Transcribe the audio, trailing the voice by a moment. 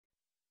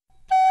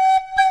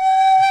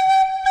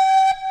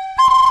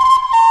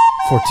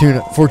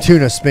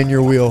Fortuna, spin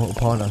your wheel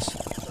upon us.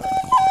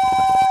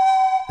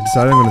 I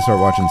decided I'm going to start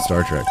watching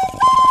Star Trek.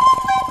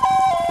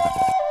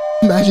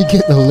 Imagine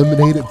getting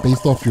eliminated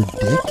based off your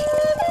dick.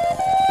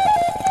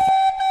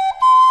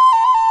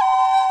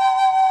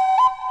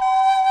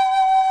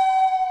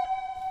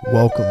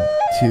 Welcome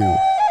to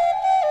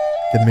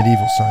the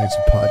medieval science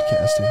of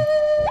podcasting.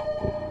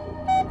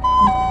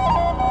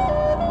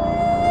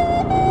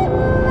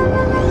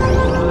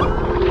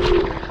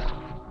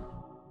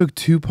 Took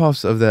 2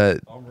 puffs of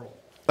that.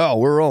 Oh,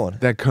 we're rolling.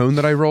 That cone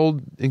that I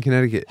rolled in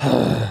Connecticut.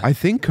 I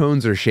think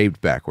cones are shaped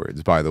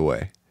backwards, by the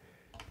way.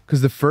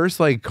 Because the first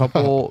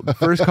couple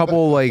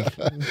like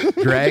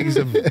drags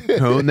of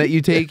cone that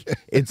you take,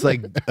 it's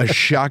like a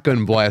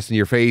shotgun blast in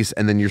your face,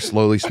 and then you're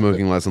slowly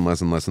smoking less and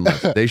less and less and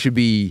less. They should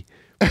be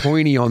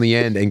pointy on the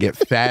end and get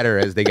fatter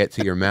as they get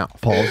to your mouth.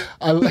 Pause.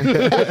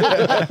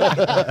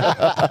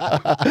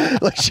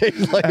 Like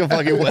shaped like a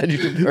fucking wedge.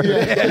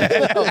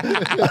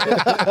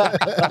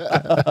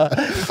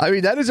 I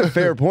mean, that is a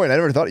fair point. I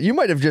never thought you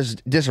might have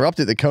just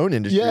disrupted the cone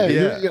industry.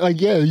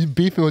 You're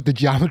beefing with the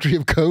geometry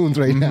of cones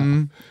right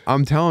now.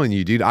 I'm telling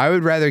you, dude. I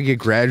would rather get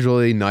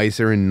gradually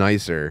nicer and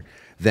nicer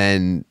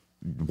than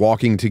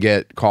walking to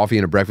get coffee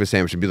and a breakfast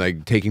sandwich and be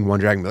like taking one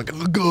drag and be like,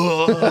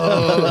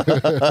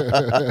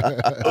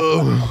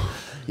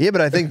 yeah,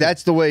 but I think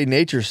that's the way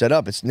nature's set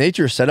up.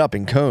 Nature's set up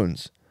in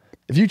cones.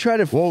 If you try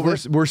to,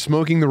 we're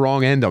smoking the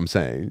wrong end. I'm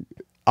saying,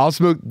 I'll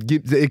smoke.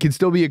 It can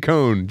still be a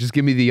cone. Just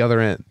give me the other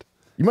end.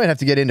 You might have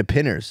to get into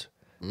pinners.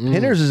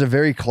 Pinners is a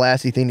very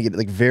classy thing to get,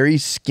 like very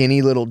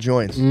skinny little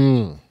joints.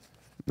 No,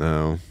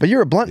 but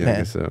you're a blunt I man.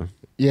 guess so.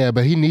 Yeah,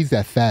 but he needs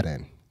that fat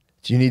end.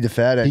 You need the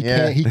fat end.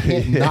 He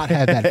can't not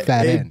have that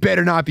fat end. It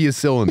better not be a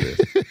cylinder.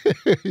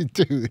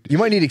 Dude. You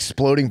might need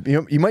exploding.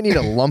 You might need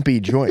a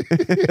lumpy joint.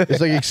 It's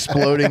like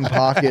exploding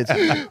pockets.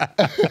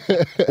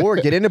 Or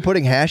get into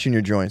putting hash in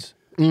your joints.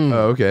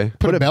 Oh, okay.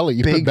 Put a belly.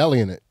 You put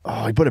belly in it.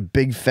 Oh, you put a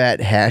big fat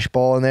hash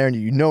ball in there, and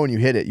you know when you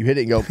hit it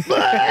and go.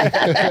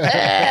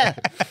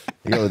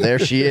 You go, there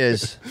she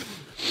is.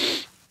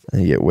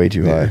 And you get way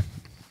too high.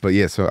 But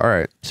yeah, so all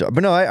right. So,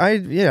 but no,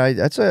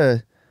 that's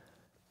a.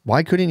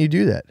 Why couldn't you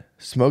do that?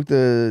 Smoke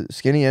the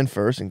skinny end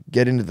first and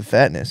get into the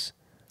fatness.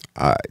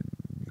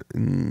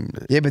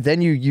 Yeah, but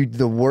then you do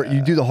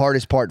the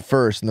hardest part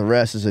first, and the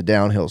rest is a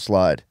downhill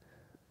slide.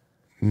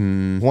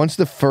 Once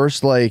the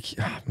first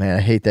man, I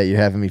hate that you're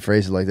having me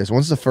phrase it like this.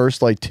 Once the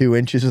first 2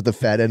 inches of the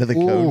fat end of the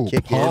cone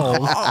kick in.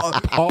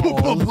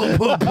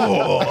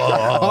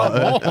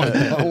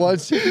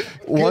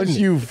 Once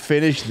you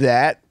finish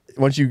that,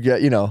 once you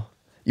get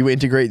you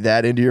integrate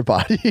that into your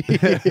body.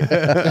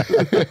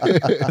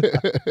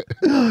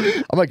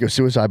 I might go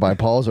suicide by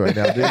Paul's right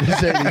now, dude.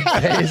 Saying the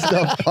gayest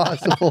stuff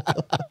possible.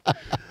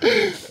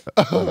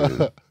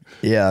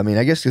 Yeah, I mean,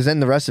 I guess because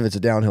then the rest of it's a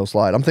downhill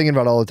slide. I'm thinking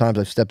about all the times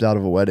I've stepped out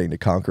of a wedding to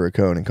conquer a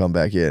cone and come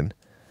back in.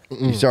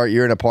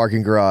 You're in a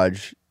parking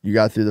garage. You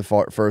got through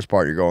the first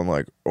part. You're going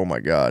like, oh my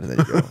God. And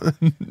then you go,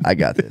 I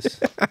got this.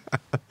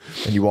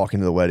 And you walk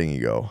into the wedding. You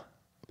go,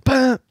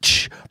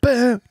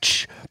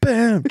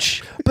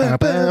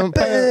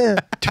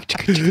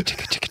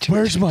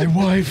 where's my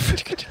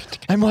wife?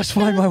 I must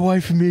find my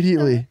wife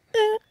immediately.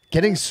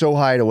 Getting so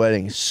high at a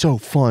wedding is so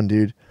fun,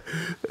 dude.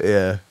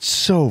 Yeah.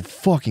 So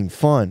fucking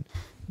fun.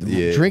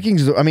 Yeah.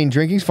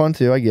 Drinking's fun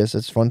too, I guess.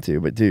 That's fun too.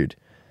 But dude,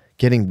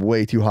 getting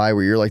way too high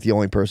where you're like the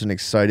only person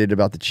excited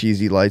about the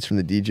cheesy lights from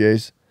the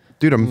DJs.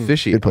 Dude, I'm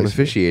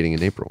officiating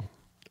in April.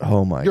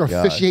 Oh my God. You're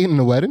officiating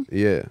a wedding?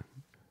 Yeah.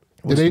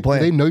 Do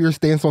they know your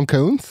stance on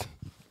cones?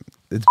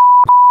 It's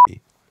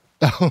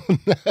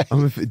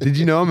did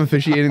you know I'm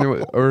officiating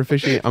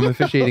I'm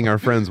officiating our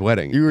friend's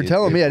wedding? You were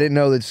telling me, I didn't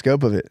know the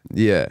scope of it.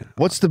 Yeah.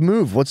 What's the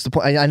move? What's the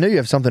plan? I know you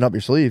have something up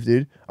your sleeve,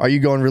 dude. Are you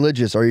going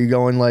religious? Are you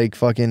going like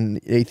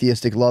fucking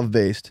atheistic love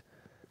based?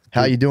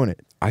 How are you doing it?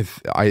 I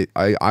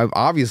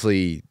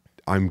obviously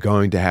I'm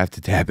going to have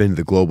to tap into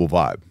the global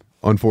vibe,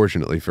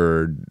 unfortunately,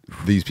 for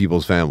these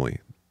people's family.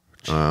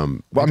 I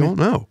don't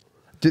know.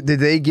 Did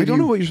they give you? I don't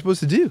know what you're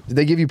supposed to do. Did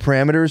they give you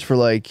parameters for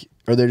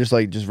or they're just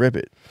just rip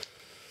it?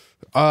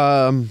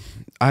 I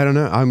don't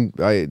know.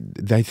 I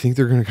think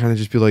they're gonna kind of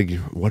just be like,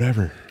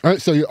 whatever. All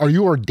right. So are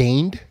you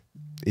ordained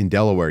in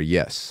Delaware?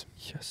 Yes.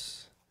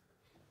 Yes.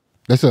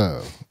 That's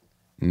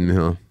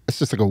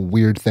just like a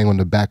weird thing on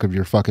the back of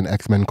your fucking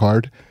X-Men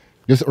card.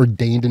 Just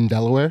ordained in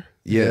Delaware.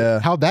 Yeah.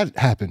 How'd that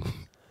happen?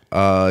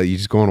 You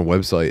just go on a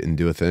website and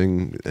do a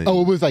thing. It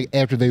was like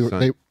after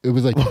it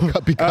was like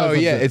because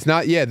it's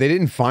not. Yeah, they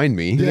didn't find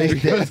me.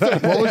 What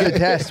was the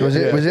test? Was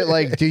it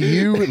like, do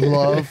you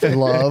love?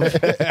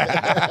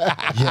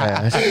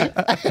 Yes.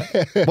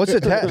 What's the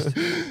test?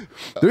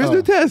 There is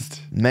no test.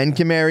 Men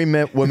can marry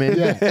women.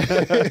 Yeah.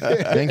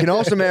 Men can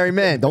also marry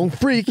men. Don't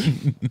freak.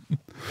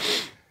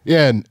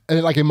 Yeah, and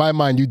like in my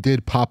mind, you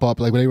did pop up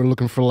like when they were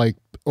looking for like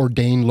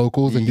ordained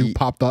locals, and you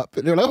popped up.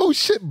 And they're like, "Oh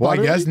shit!" Well, I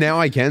guess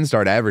now I can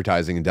start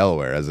advertising in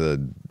Delaware as a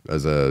I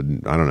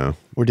don't know,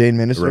 ordained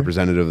minister, a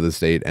representative of the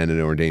state, and an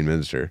ordained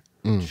minister.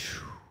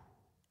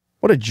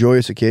 What a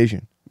joyous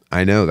occasion!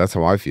 I know, that's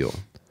how I feel.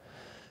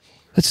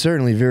 That's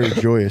certainly very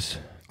joyous.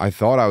 I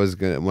thought I was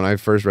gonna, when I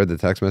first read the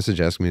text message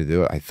asking me to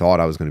do it, I thought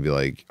I was gonna be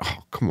like, oh,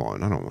 come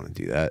on, I don't want to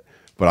do that.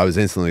 But I was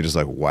instantly just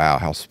like, wow,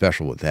 how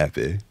special would that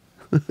be?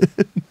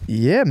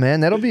 Yeah,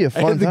 man, that'll be a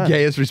fun The time.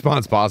 gayest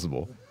response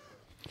possible.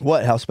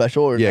 What? How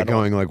special? Or Yeah,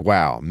 going like,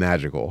 wow,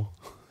 magical.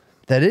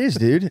 That is,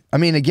 dude. I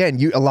mean, again,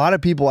 a lot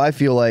of people I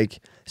feel like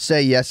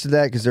say yes to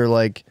that because they're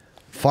like,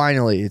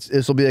 finally,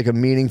 this will be like a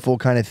meaningful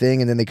kind of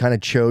thing, and then they kind of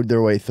chode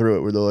their way through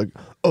it, where they're like,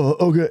 oh,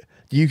 okay.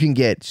 You can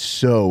get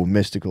so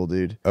mystical,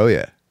 dude. Oh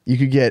yeah. You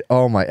could get,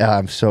 oh my,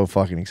 I'm so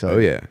fucking excited. Oh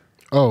yeah.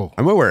 Oh,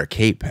 I'm gonna wear a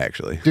cape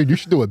actually. dude, you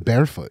should do it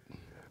barefoot.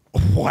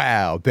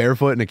 Wow,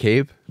 barefoot in a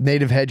cape.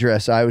 Native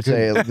headdress, I would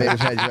say native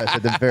headdress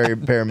at the very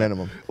bare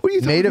minimum. What are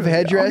you talking native about?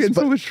 headdress? I'll get in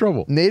so but- much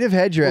trouble. Native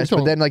headdress,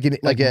 but then like a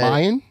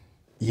Mayan.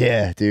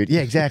 yeah, dude.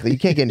 Yeah, exactly. You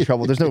can't get in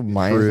trouble. There's no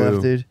Mayans True.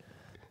 left, dude.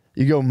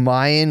 You go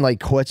Mayan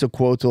like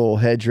Quetzalcoatl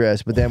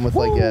headdress, but then with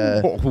like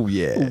a Oh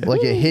yeah.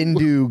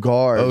 Hindu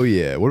garb. Oh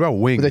yeah. What about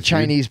wings? With a dude?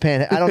 Chinese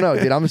pan. I don't know,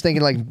 dude. I'm just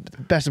thinking like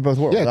best of both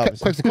worlds. Yeah,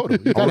 obviously.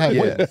 Quetzalcoatl. You gotta have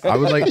Yeah. wings. I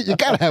would like. You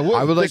gotta have wings.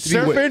 I would like to be.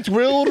 Serpent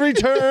will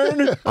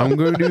return. I'm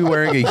going to be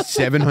wearing a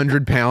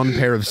 700-pound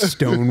pair of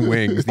stone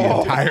wings the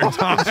entire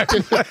time.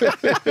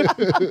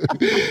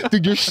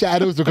 Dude, your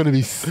shadows are gonna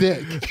be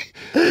sick.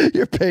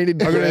 You're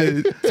painted I'm gray.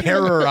 going to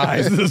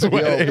terrorize this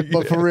way. Yo,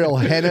 but for real,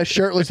 henna,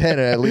 shirtless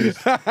henna at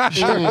least.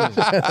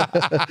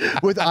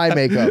 With eye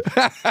makeup.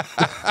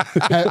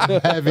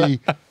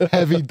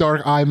 heavy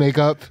dark eye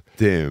makeup.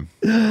 Damn.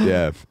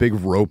 Yeah. Big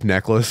rope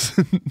necklace.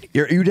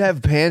 You'd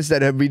have pants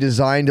that would be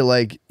designed to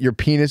like your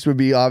penis would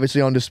be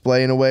obviously on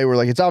display in a way where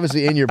like it's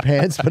obviously in your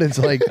pants, but it's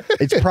like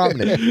it's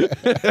prominent.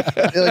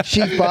 They're like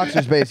cheap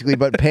boxers basically,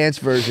 but pants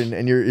version,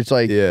 and it's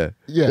like Yeah.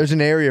 There's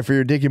an area for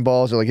your dick and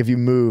balls, or like if you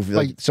move,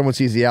 like someone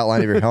sees the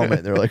outline of your helmet,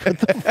 and they're like, "What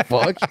the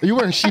fuck? Are you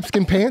wearing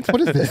sheepskin pants?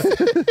 What is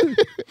this?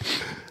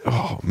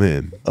 Oh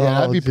man. Yeah,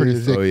 that'd be pretty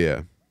dude. sick. Oh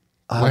yeah.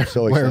 I'm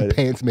so Wearing excited.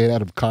 pants made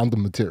out of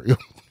condom material.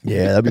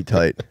 Yeah, that'd be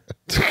tight.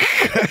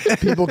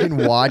 People can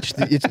watch.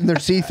 They're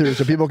see-through,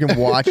 so people can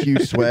watch you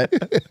sweat,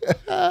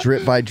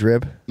 drip by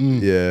drip.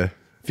 Yeah.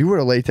 If you wore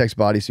a latex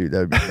bodysuit, that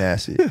would be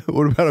nasty.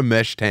 What about a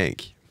mesh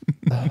tank?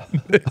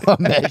 A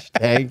mesh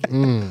tank.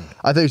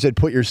 I thought you said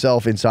put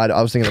yourself inside.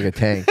 I was thinking like a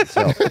tank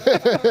itself.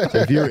 So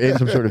if you're in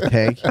some sort of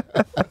tank,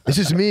 this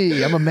is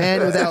me. I'm a man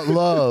without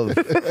love.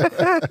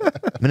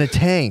 I'm in a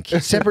tank,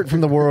 separate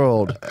from the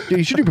world. Dude,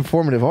 you should do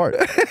performative art.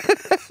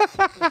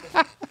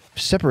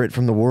 Separate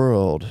from the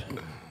world.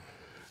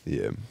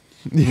 Yeah.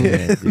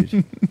 Yeah,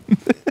 dude.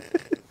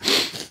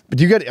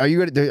 But are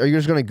you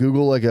just gonna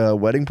Google like a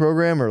wedding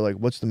program, or like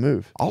what's the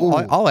move?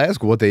 I'll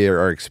ask what they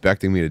are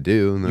expecting me to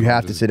do. And then You I'll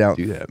have to just sit down.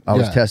 Do that. I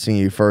was Yeah. testing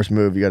you. First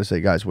move, you got to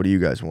say, guys, what do you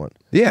guys want?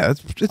 Yeah,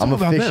 it's I'm all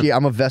about them.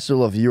 I'm a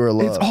vessel of your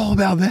love. It's all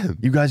about them.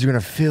 You guys are gonna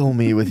fill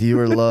me with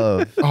your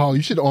love. Oh,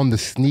 you should on the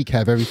sneak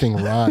have everything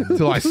rhyme.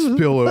 Until I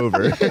spill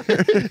over.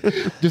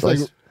 Just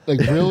like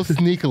real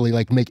sneakily,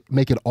 like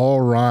make it all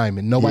rhyme,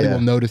 and nobody Yeah.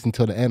 will notice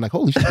until the end. Like,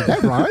 holy shit, did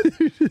that rhyme?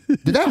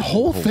 Did that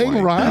whole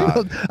thing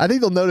rhyme? I think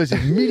they'll notice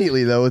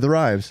immediately though with the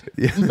rhymes.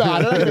 Nah, they're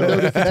not gonna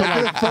notice until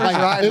like, First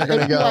rhyme, they're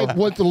gonna go. like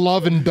once the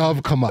love and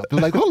dove come up. They're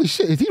like, holy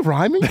shit, is he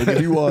rhyming? They'll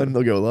give you one.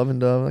 They'll go love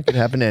and dove. That could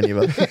happen to any of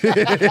us.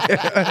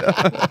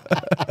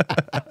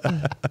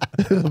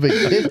 It'll be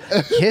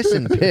kiss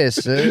and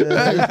piss.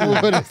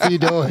 What is he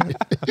doing?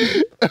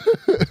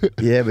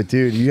 Yeah, but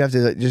dude, you have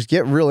to just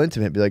get real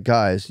intimate. Be like,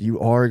 guys, you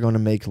are going to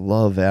make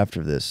love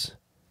after this.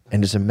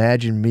 And just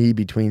imagine me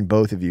between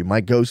both of you. My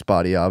ghost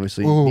body,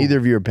 obviously. Ooh. Neither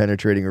of you are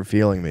penetrating or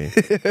feeling me.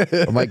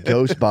 But my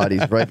ghost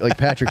body's right, like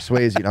Patrick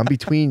Swayze. I'm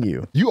between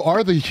you. You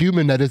are the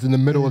human that is in the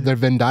middle of their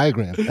Venn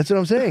diagram. That's what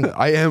I'm saying.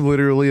 I am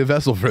literally a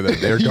vessel for them.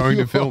 They're going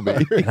to fill me.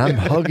 And I'm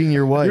hugging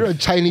your wife. You're a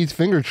Chinese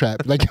finger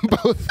trap. They can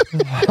both.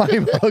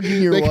 I'm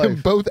hugging your They can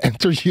wife. both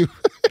enter you.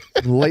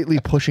 Lightly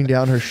pushing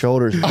down her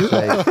shoulders and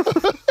say,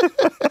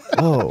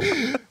 "Oh,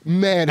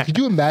 Man, could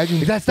you imagine?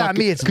 That's not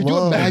me, it's Could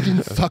love. you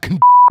imagine sucking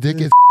dick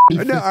as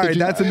No, all right,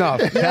 that's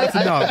enough. That's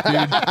enough,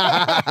 dude.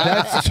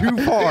 That's too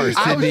far, I was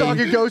Sidney.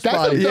 talking ghost That's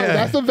body."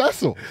 that's the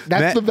vessel.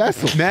 That's the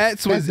vessel.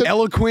 Matt's was That's the-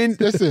 eloquent.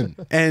 Listen,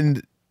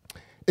 And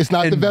it's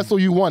not the vessel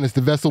you want. It's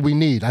the vessel we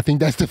need. I think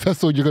that's the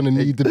vessel you're going to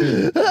need to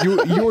be.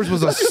 yours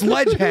was a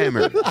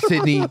sledgehammer,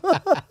 Sidney. You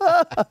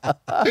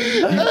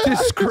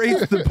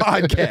disgraced the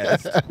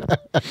podcast.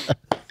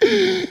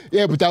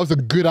 Yeah, but that was a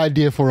good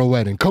idea for a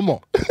wedding. Come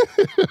on.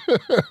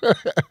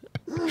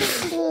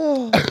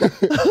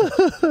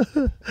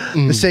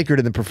 The sacred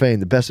and the profane,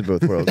 the best of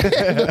both worlds.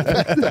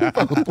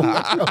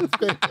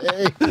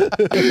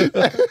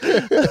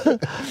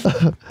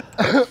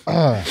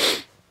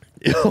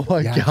 Oh my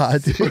Yes.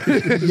 God,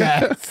 dude.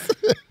 Yes.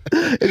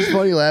 It's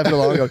funny laughing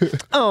along. Going,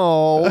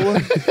 oh, I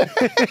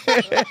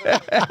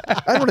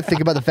don't want to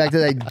think about the fact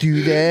that I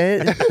do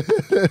that.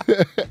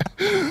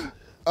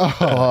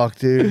 Fuck,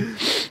 dude.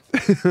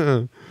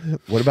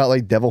 What about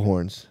like devil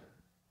horns?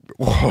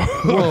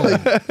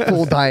 Like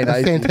full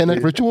Dionysus. Santanic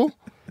dude. ritual?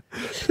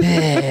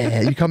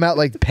 Yeah, you come out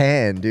like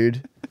Pan,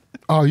 dude.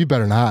 Oh, you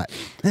better not.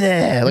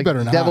 Yeah, like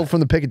better not. devil from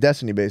the Pick of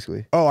Destiny,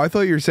 basically. Oh, I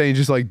thought you were saying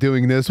just like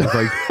doing this with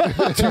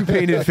like 2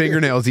 painted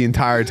fingernails the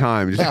entire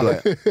time. Just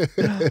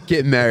like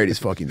getting married is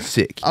fucking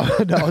sick.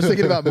 No, I was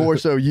thinking about more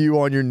so you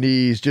on your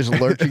knees, just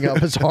lurching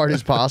up as hard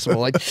as possible.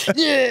 Like,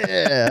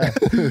 yeah.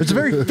 There's a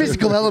very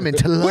physical element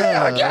to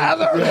love.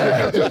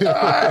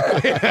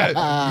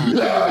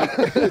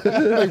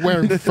 Like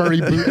wearing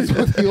furry boots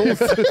with heels.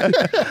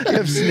 You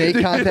have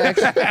snake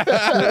contacts.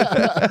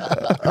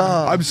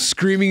 I'm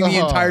screaming the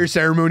entire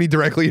ceremony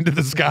directly into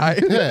the sky.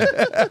 Yeah.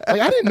 Like,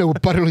 I didn't know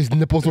Butterly's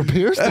nipples were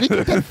pierced. Did he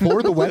get that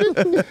for the wedding?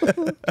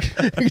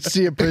 You can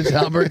see a Prince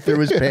Albert through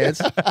his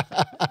pants.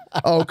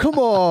 Oh, come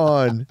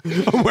on.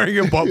 I'm wearing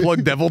a butt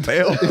plug devil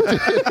tail.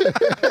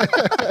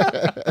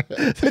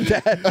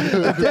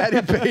 The dad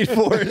who paid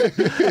for it.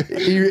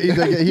 He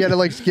had to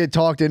like get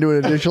talked into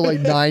an additional like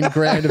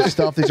 $9,000 of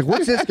stuff. He's like,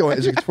 what's this going?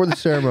 He's like, it's for the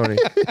ceremony.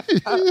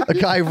 A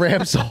guy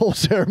ramps the whole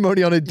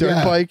ceremony on a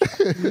dirt bike.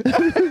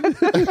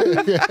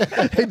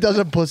 He does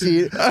a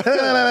pussy from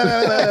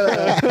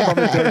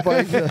a dirt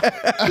bike.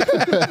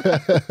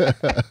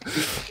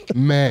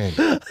 Man.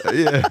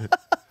 Yeah.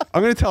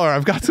 I'm gonna tell her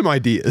I've got some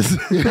ideas.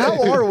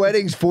 How are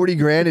weddings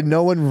 $40,000 and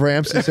no one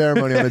ramps the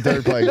ceremony on a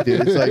dirt bike,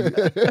 dude? It's like,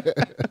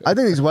 I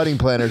think these wedding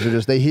planners are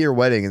just, they hear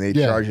wedding and they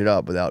charge it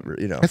up without,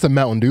 you know. That's a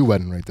Mountain Dew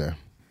wedding right there.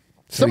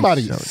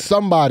 Somebody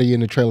in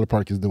the trailer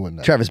park is doing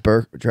that. Travis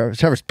Barker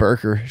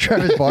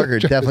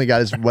definitely got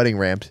his wedding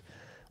ramped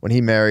when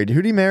he married. Who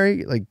did he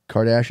marry? Like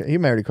Kardashian? He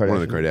married a Kardashian.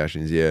 One of the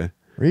Kardashians, yeah.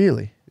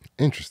 Really?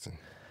 Interesting.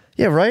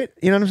 Yeah, right?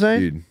 You know what I'm saying?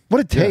 Dude.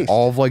 What a taste.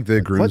 All of like the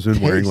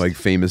groomsmen wearing taste? like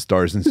famous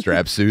stars and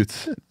strap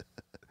suits.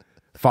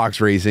 Fox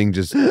Racing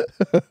just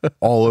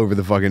all over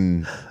the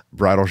fucking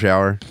bridal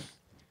shower.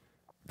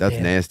 That's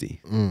nasty.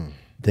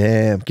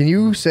 Damn. Can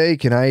you say,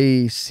 can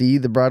I see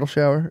the bridal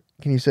shower?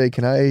 Can you say,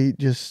 can I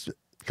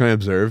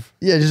observe?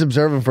 Yeah, just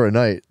observe them for a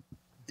night.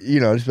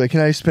 You know, just be like, can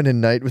I spend a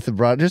night with the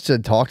bride? Just to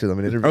talk to them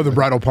and interview. Oh, the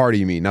bridal party,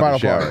 you mean, not bridal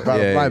the shower. Party.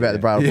 Bridal, my bad, the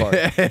bridal party.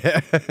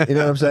 You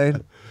know what I'm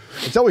saying?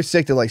 It's always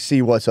sick to like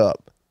see what's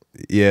up.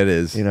 Yeah, it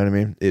is. You know what I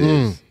mean? It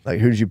is. Like,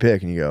 who did you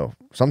pick? And you go,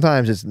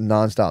 sometimes it's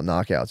nonstop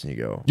knockouts and you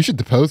go, You should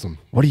depose them.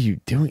 what are you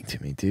doing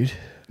to me, dude?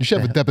 You should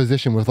have a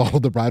deposition with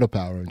all the bridal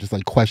power and just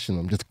like question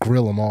them, just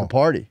grill them all. A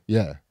party.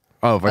 Yeah.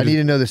 Oh, if I need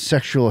to know the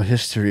sexual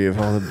history of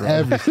all the brides.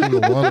 Every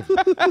single one of them.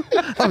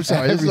 I'm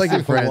sorry, this is Every like your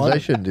single friends. one. I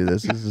shouldn't do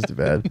this. This is too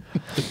bad.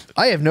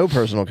 I have no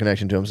personal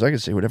connection to him, so I can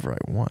say whatever I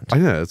want. I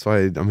know, that's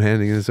why I'm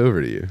handing this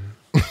over to you.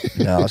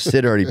 No,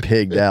 Sid already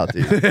pigged out,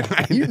 dude.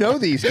 You know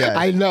these guys.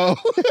 I know.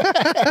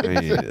 I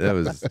mean, that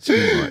was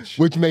too much.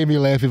 Which made me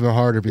laugh even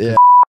harder because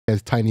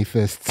has tiny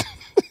fists.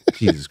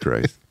 Jesus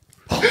Christ.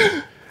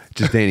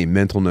 Just Danny,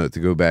 mental note to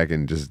go back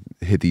and just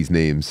hit these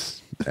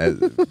names.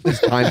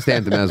 Just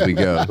timestamp them as we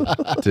go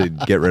to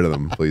get rid of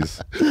them,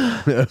 please.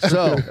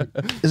 So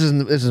this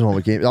is when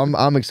we came.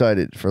 I'm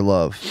excited for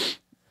love.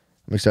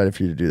 I'm excited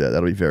for you to do that.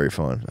 That'll be very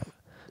fun.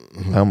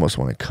 I almost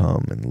want to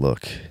come and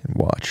look and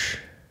watch.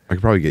 I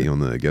could probably get you on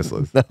the guest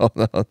list. No.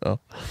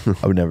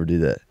 I would never do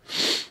that.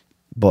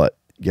 But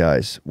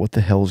guys, what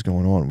the hell is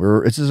going on?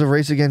 This is a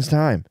race against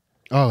time.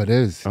 Oh, it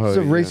is. It's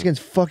a race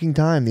against fucking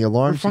time. The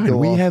alarm should go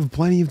We off. have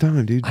plenty of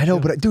time, dude. I know,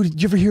 but dude,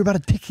 did you ever hear about a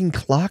ticking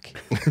clock?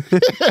 You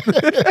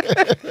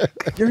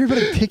ever hear about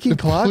a ticking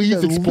clock? Please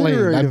It's a explain.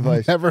 literary I've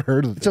device. never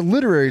heard of It's a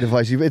literary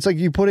device. It's like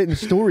you put it in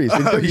stories.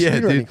 Oh, yeah,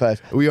 dude.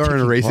 Class. We are in a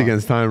Ticking race clock.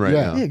 against time right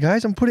Yeah. now. Yeah,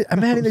 guys, I'm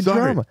adding the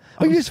sorry. drama.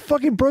 Oh, you just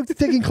fucking broke the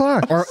ticking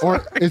clock.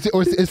 Or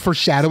is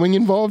foreshadowing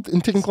involved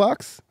in ticking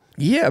clocks?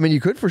 Yeah, I mean, you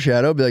could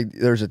foreshadow, be like,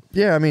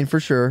 I mean, for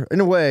sure.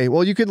 In a way.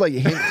 Well, you could like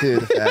hint to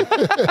the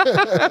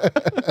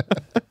fact.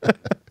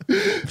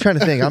 I'm trying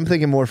to think. I'm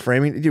thinking more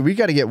framing. Dude, we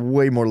got to get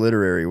way more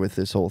literary with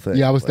this whole thing.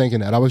 Yeah, I was thinking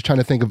that. I was trying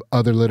to think of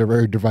other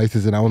literary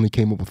devices and I only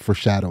came up with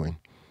foreshadowing.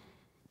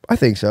 I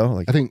think so.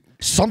 Like, I think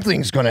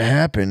something's going to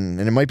happen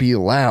and it might be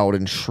loud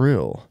and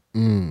shrill.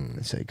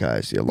 And say,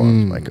 guys, the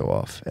alarms might go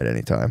off at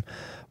any time.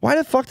 Why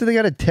the fuck do they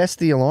got to test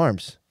the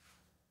alarms?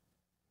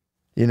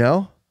 You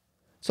know?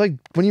 It's like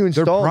when you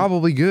They're install them,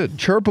 probably good.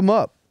 chirp them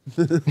up.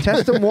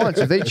 Test them once.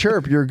 If they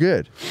chirp, you're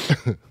good.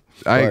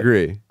 I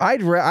agree.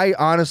 I'd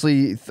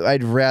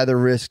rather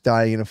risk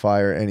dying in a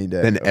fire any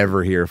day Than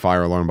ever hear a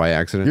fire alarm by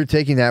accident. You're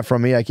taking that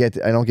from me. I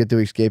don't get to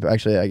escape.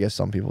 Actually, I guess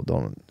some people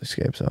don't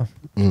escape, so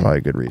probably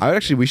a good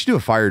reason. We should do a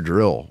fire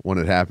drill when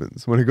it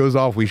happens. When it goes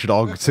off, we should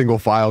all single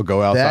file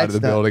go outside of the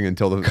building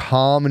until the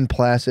calm and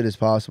placid as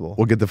possible.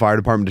 We'll get the fire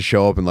department to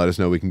show up and let us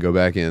know we can go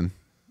back in.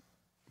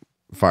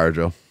 Fire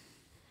drill.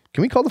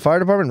 Can we call the fire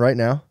department right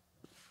now?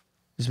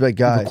 Just be like,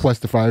 guys,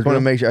 request the fire I want to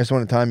drill. make sure. I just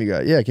want to time you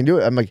guys. Yeah, I can do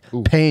it. I'm like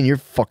paying your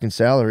fucking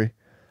salary.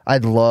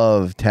 I'd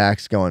love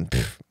tax going.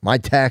 My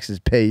taxes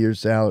pay your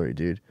salary,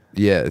 dude.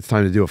 Yeah, it's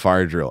time to do a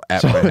fire drill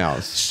at my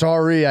house.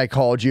 Sorry, I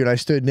called you and I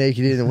stood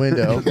naked in the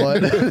window,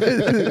 but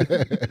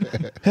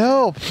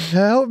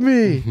help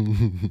me.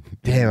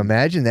 Damn,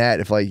 imagine that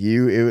if like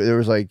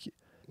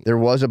there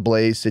was a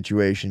blaze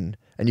situation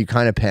and you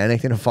kind of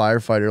panicked and a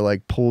firefighter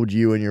like pulled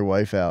you and your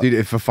wife out. Dude,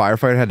 if a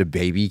firefighter had to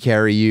baby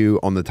carry you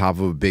on the top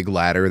of a big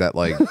ladder that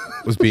like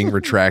was being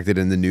retracted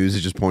and the news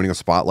is just pointing a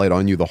spotlight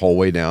on you the whole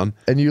way down.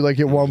 And you like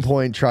at one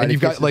point tried and to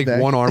you've got like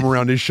one arm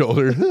around his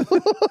shoulder.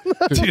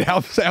 Dude,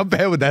 how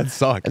bad would that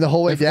suck? And the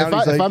whole way down,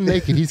 if I'm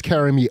naked, he's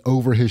carrying me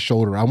over his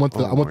shoulder. I want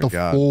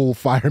the full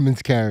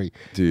fireman's carry.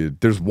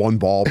 Dude, there's one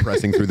ball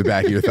pressing through the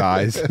back of your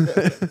thighs.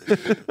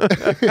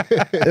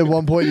 At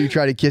one point, you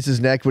try to kiss his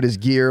neck, but his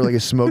gear, like a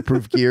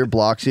smoke-proof gear,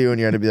 blocks you, and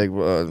you had to be like,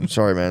 well, "I'm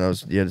sorry, man.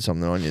 You had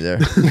something on you there."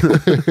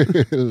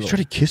 You try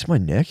to kiss my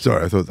neck?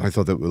 Sorry, I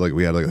thought that like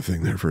we had like a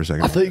thing there for a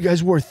second. I thought you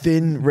guys wore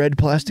thin red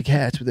plastic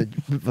hats with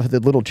a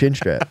little chin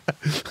strap.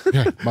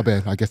 Yeah, my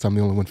bad. I guess I'm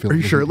the only one feeling. Are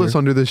you shirtless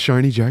under this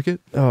shiny jacket?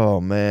 Oh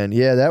man,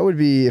 yeah, that would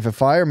be if a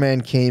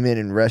fireman came in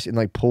and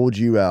like pulled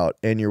you out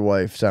and your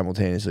wife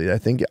simultaneously. I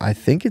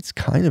think it's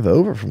kind of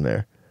over from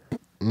there.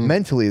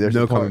 Mentally, there's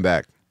no coming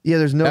back. Yeah,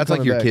 there's no. That's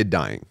like your back. kid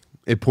dying.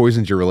 It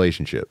poisons your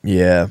relationship.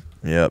 Yeah.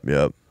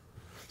 Yep.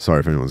 Sorry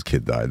if anyone's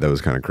kid died. That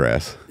was kind of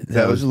crass.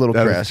 That was a little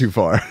crass. That was too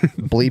far.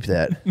 Bleep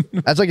that.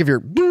 That's like if your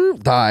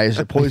dies,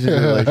 it poisons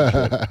your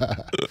relationship.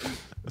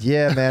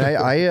 Yeah,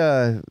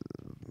 man.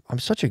 I'm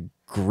such a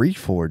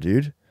grief whore,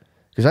 dude.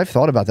 Because I've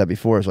thought about that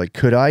before. It's like,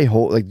 could I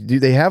hold like? Do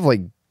they have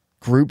like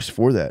groups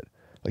for that?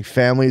 Like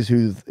families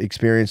who've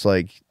experienced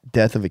like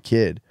death of a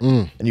kid,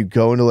 and you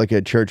go into like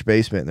a church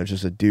basement, and there's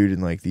just a dude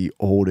in like the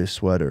oldest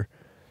sweater,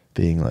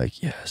 being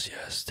like, "Yes,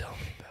 tell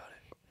me about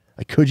it."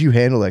 Like, could you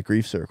handle that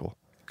grief circle?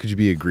 Could you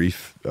be a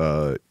grief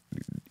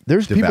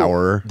There's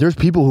devourer? There's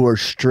people who are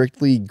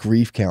strictly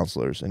grief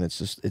counselors, and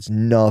it's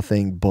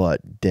nothing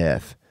but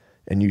death.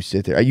 And you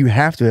sit there. You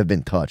have to have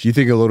been touched. Do you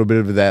think a little bit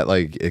of that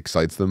like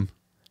excites them?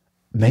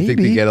 Maybe. You think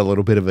they get a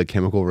little bit of a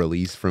chemical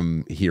release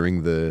from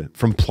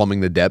from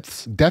plumbing the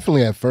depths?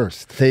 Definitely at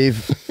first.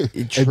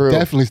 It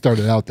definitely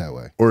started out that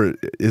way. Or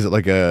is it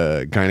like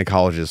a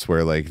gynecologist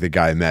where like the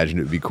guy imagined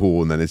it would be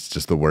cool and then it's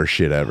just the worst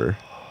shit ever?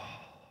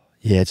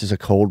 Yeah, it's just a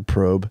cold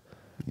probe.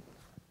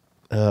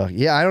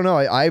 Yeah, I don't know.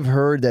 I've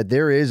heard that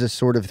there is a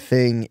sort of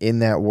thing in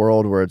that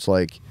world where it's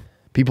like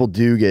people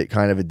do get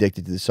kind of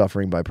addicted to the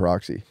suffering by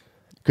proxy.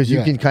 Because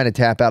you can kind of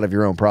tap out of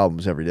your own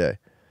problems every day.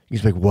 You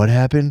just be like, what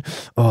happened?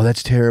 Oh,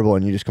 that's terrible.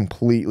 And you just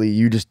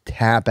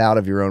tap out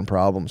of your own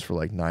problems for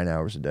like 9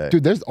 hours a day.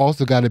 Dude, there's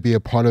also got to be a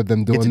part of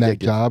them doing that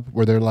job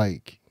where they're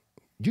like,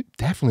 you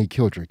definitely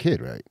killed your kid,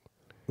 right?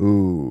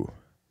 Ooh.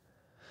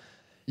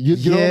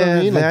 You know what I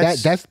mean? Like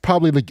that's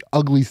probably the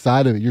ugly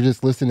side of it. You're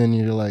just listening and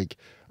you're like,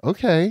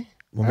 okay.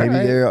 Well, maybe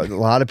there are a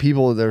lot of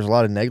people, there's a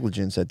lot of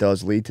negligence that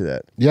does lead to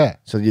that. Yeah.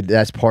 So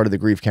that's part of the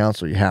grief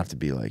counselor. You have to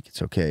be like,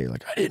 it's okay.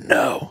 Like, I didn't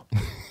know.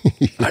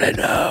 I didn't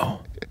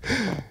know.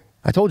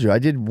 I told you, I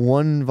did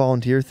one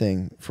volunteer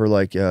thing for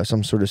like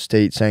some sort of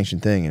state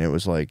sanctioned thing. And it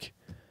was like,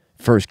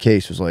 first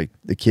case was like,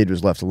 the kid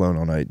was left alone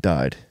all night,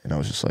 died. And I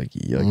was just like,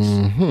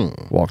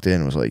 yikes. Walked in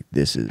and was like,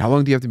 this is. How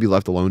long do you have to be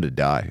left alone to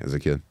die as a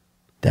kid?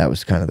 That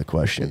was kind of the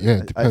question. Yeah,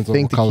 it depends on I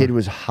think the kid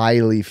was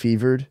highly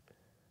fevered.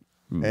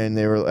 And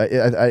they were,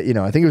 I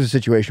think it was a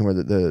situation where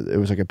it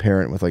was like a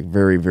parent with like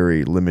very,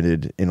 very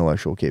limited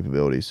intellectual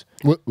capabilities.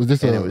 What was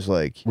this? And it was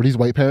like, were these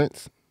white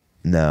parents?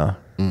 No,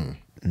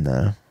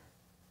 no,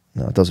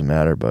 it doesn't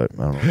matter. But I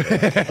don't know.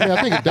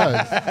 I think it does.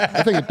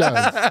 I think it does.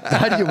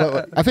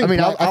 I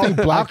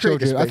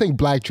think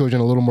black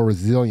children are a little more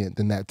resilient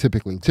than that.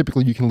 Typically,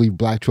 you can leave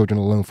black children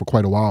alone for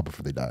quite a while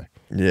before they die.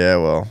 Yeah,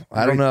 well,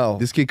 I don't know.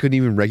 This kid couldn't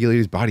even regulate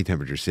his body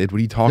temperature, Sid. What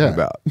are you talking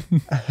about?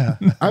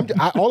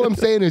 All I'm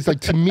saying is, like,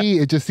 to me,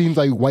 it just seems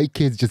like white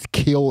kids just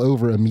kill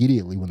over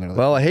immediately when they're like,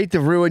 well, I hate to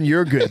ruin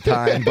your good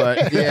time,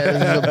 but yeah,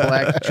 this is a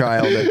black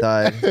child that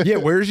died. Yeah,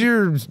 where's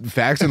your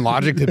facts and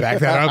logic to back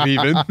that up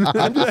even?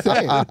 I'm just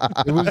saying.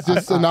 It was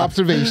just an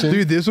observation.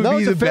 Dude, this would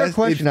be the fair best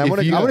question. I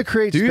want to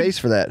create space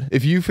for that.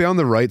 If you found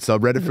the right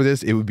subreddit for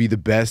this, it would be the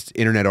best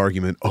internet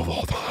argument of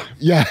all time.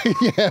 Yeah.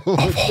 Of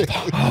all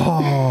time.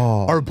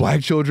 Oh. Are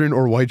black children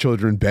or white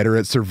children better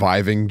at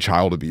surviving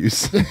child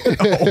abuse?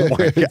 Oh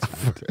my God.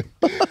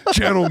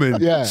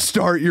 Gentlemen,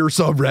 start your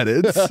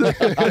subreddits.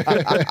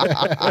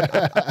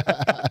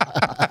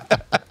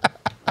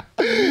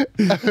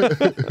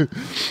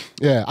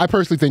 Yeah, I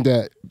personally think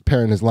that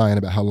parent is lying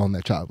about how long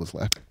that child was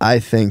left. I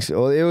think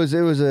so. It was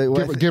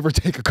give or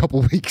take a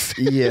couple weeks.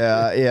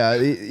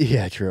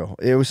 yeah, true.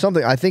 It was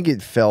something. I think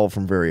it fell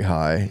from very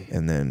high,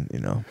 and then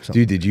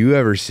Dude, did you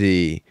ever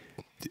see?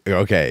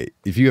 Okay,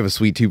 if you have a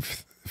sweet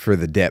tooth for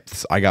the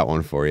depths, I got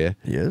one for you.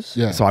 Yes.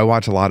 Yeah. So I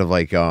watch a lot of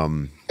like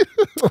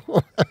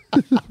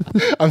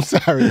I'm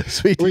sorry.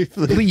 Sweet tooth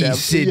for the please, depths.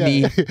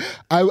 Sydney. Yeah.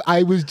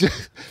 I was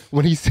just,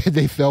 when he said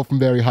they fell from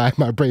very high,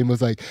 my brain was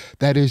like,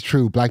 that is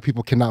true. Black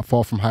people cannot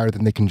fall from higher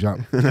than they can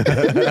jump.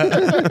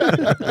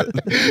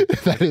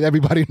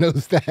 Everybody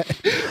knows that.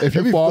 If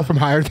you fall from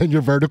higher than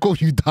your vertical,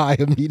 you die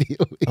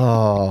immediately.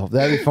 Oh,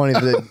 that'd be funny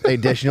if the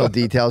additional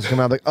details come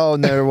out. Like, oh,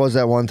 and there was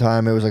that one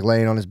time it was like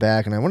laying on his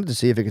back, and I wanted to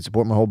see if it could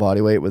support my whole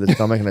body weight with its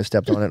stomach, and I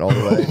stepped on it all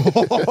the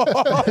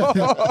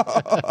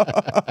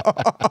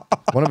way.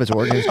 One of its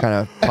organs kind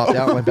of popped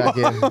out and went back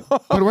in.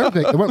 But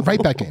it went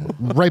right back in.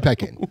 Right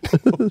back in.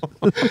 You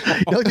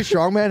know, like the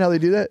strongman, how they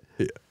do that?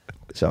 Yeah.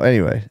 So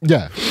anyway.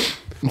 Yeah.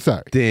 I'm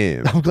sorry.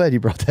 Damn. I'm glad you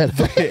brought that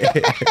up.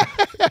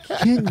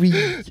 Can we?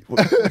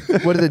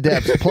 What are the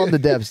depths? Plumb the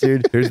depths,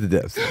 dude. Here's the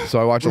depths. So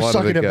I watch We're a lot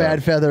of sucking it. a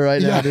bad feather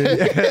right now, dude.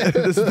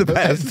 This is the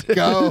best.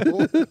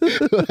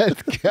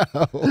 Let's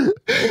go.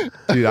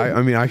 Dude,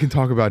 I mean, I can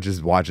talk about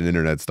just watching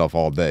internet stuff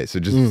all day. So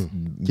just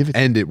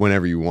end it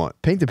whenever you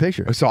want. Paint the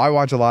picture. So I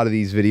watch a lot of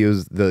these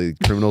videos, the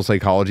criminal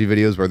psychology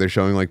videos, where they're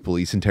showing like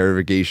police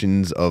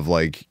interrogations of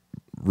like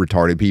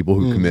retarded people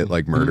who commit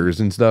like murders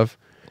and stuff.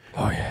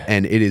 Oh yeah.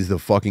 And it is the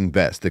fucking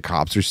best. The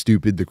cops are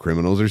stupid, the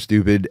criminals are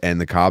stupid, and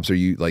the cops are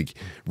like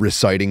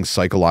reciting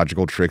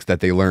psychological tricks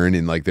that they learn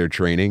in like their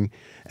training.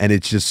 And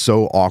it's just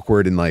so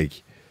awkward and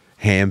like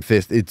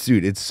ham-fist.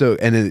 It's so,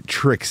 and it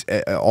tricks.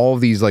 All of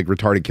these like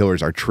retarded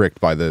killers are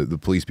tricked by the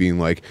police being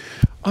like,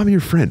 I'm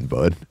your friend,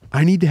 bud.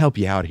 I need to help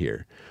you out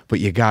here, but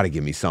you got to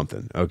give me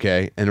something,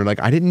 okay? And they're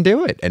like, I didn't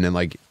do it. And then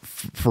like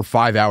for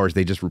 5 hours,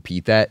 they just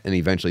repeat that. And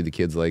eventually the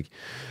kid's like,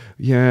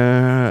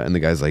 yeah. And the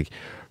guy's like,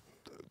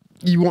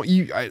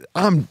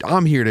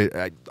 I'm here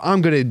to,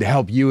 I'm going to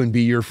help you and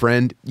be your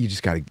friend. You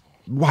just got to,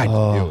 why did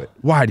you do it?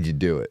 Why did you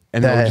do it?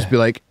 And they'll just be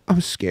like,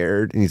 I'm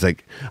scared. And he's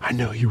like, I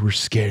know you were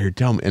scared.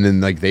 Tell me. And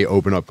then like they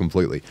open up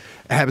completely.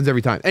 It happens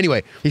every time.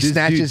 Anyway. He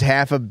snatches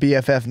half a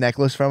BFF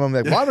necklace from him.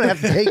 Like, well, I'm going to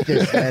have to take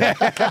this, man.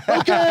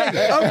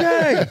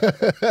 okay.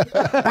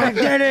 I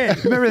get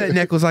it. Remember that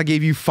necklace I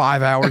gave you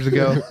 5 hours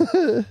ago?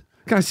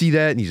 Can I see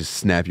that? And you just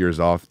snap yours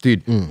off.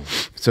 Dude.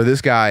 So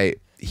this guy,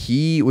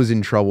 he was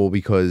in trouble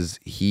because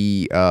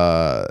he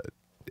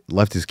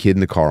left his kid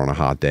in the car on a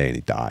hot day and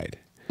he died.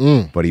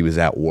 But he was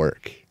at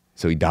work.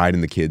 So he died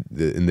in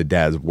the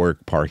dad's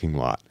work parking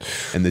lot.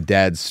 And the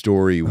dad's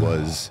story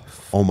was,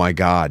 oh my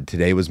God,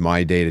 today was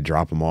my day to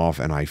drop him off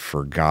and I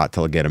forgot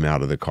to get him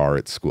out of the car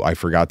at school. I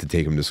forgot to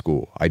take him to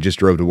school. I just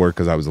drove to work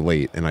because I was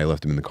late and I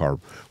left him in the car,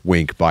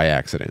 wink, by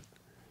accident.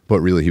 But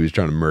really he was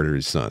trying to murder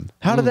his son.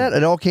 How did that?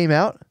 It all came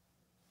out?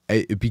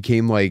 It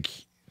became like,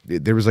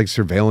 there was like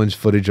surveillance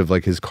footage of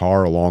like his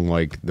car along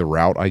like the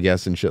route, I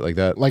guess, and shit like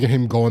that. Like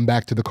him going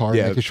back to the car,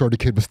 making sure the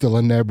kid was still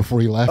in there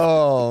before he left.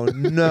 Oh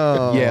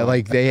no. Yeah,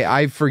 like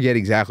I forget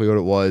exactly what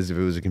it was, if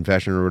it was a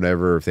confession or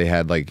whatever, if they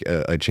had like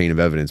a chain of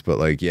evidence, but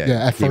like, yeah.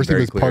 Yeah, at first he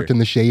was parked in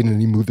the shade and then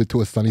he moved it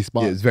to a sunny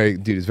spot. Yeah, it's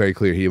very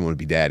clear he didn't want to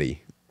be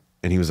daddy.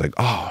 And he was like,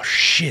 oh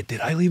shit,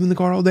 did I leave him in the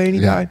car all day and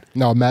he died?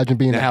 Now imagine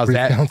being a grief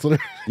counselor.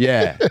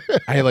 Yeah.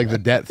 I had like the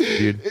depth,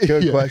 dude.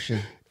 Good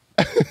question.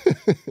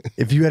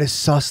 If you had to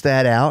suss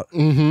that out,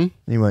 and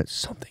you went,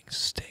 something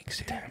stinks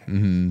here.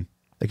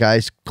 The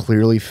guy's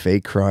clearly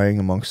fake crying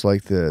amongst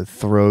like the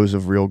throes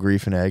of real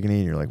grief and agony,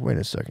 and you're like, wait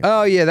a second.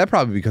 Oh yeah, that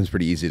probably becomes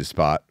pretty easy to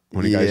spot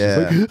when a guy's just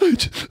like,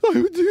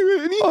 I would do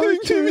anything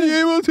to be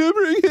able to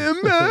bring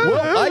him back.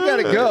 Well, I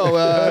gotta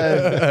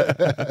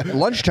go.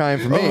 Lunchtime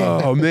for me.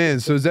 Oh man,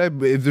 so is that,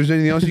 if there's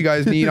anything else you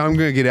guys need, I'm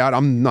gonna get out.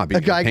 I'm not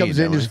being a guy comes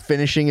in just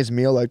finishing his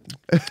meal like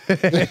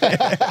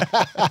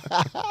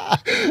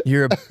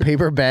you're a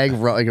paper bag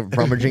like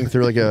rummaging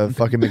through like a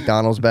fucking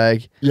McDonald's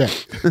bag. Yeah.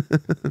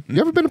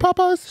 You ever been to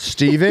Popeyes?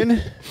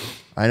 Steven,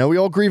 I know we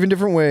all grieve in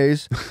different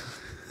ways.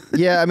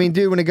 Yeah, I mean,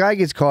 dude, when a guy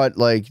gets caught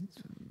like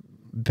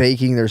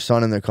baking their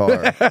son in the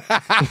car,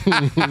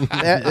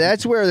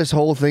 that's where this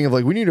whole thing of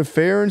like, we need a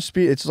fair and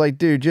speed. It's like,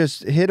 dude,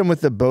 just hit him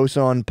with the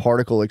boson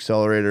particle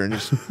accelerator and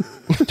just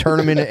turn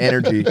him into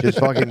energy. Just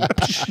fucking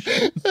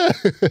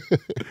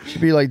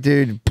should be like,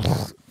 dude,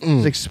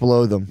 just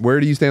explode them. Where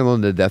do you stand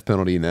on the death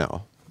penalty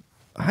now?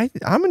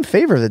 I'm in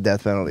favor of the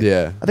death penalty.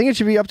 Yeah, I think it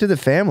should be up to the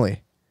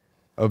family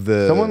of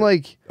the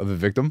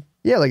victim.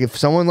 Yeah, like if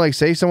someone like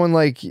say someone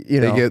like,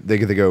 you know, they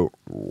get to go.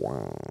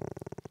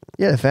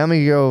 Yeah, the family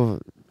can go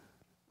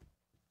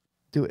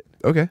do it.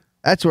 Okay,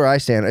 that's where I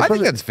stand. I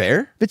think that's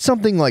fair. If it's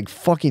something like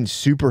fucking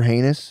super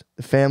heinous,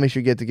 the family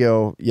should get to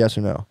go yes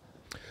or no.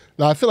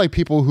 No, I feel like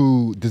people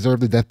who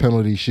deserve the death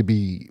penalty should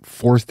be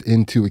forced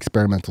into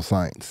experimental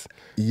science.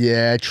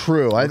 Yeah,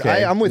 true.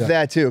 Okay. I'm with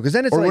that too. Because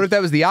then it's or like, what if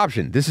that was the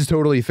option? This is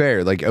totally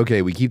fair. Like,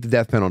 okay, we keep the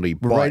death penalty.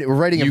 We're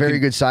writing a very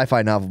good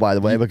sci-fi novel, by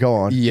the way. But go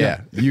on.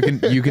 Yeah, you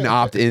can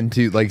opt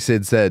into, like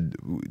Sid said,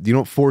 you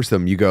don't force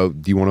them. You go,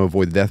 do you want to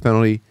avoid the death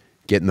penalty?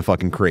 Get in the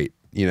fucking crate.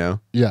 You know.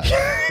 Yeah.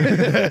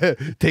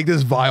 Take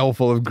this vial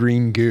full of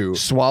green goo.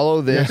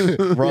 Swallow this.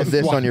 Rub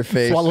this on your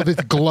face. Swallow this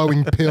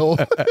glowing pill.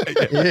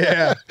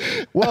 Yeah.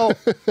 Well,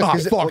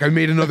 fuck! I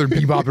made another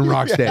Bebop and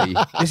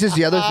Rocksteady. This is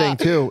the other thing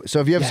too. So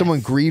if you have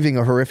someone grieving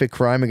a horrific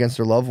crime against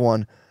their loved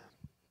one,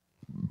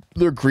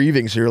 they're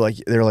grieving. So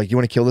they're like, you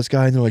want to kill this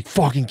guy? And they're like,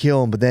 fucking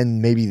kill him. But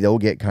then maybe they'll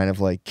get kind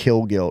of like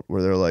kill guilt,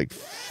 where they're like,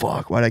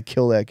 fuck, why'd I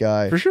kill that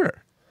guy? For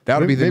sure.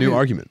 That would be the new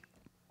argument.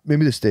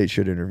 Maybe the state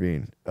should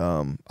intervene.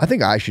 I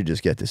think I should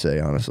just get to say,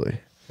 honestly.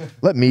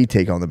 Let me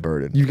take on the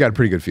burden. You've got a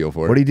pretty good feel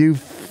for it. What do you do?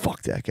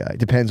 Fuck that guy.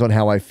 Depends on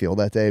how I feel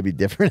that day. It'd be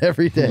different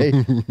every day.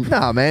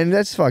 Nah, man,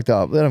 that's fucked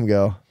up. Let him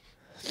go.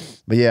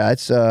 But yeah,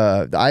 it's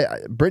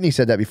Brittany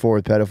said that before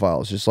with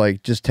pedophiles.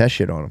 Just test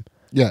shit on them.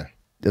 Yeah.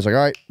 it's like,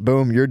 all right,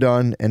 boom, you're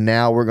done, and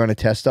now we're going to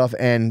test stuff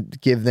and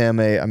give them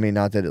a. I mean,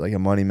 not that like a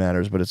money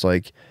matters, but it's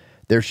like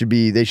they should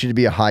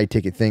be a high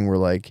ticket thing where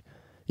like,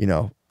 you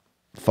know,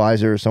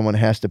 Pfizer or someone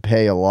has to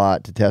pay a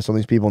lot to test on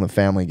these people, and the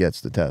family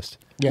gets the test.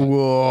 Yeah.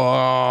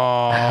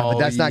 Whoa, But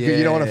that's not good.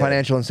 You don't want a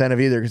financial incentive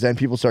either, because then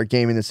people start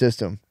gaming the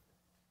system.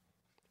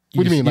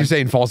 What do you mean? You're Like,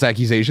 saying false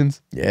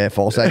accusations? Yeah,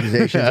 false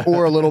accusations,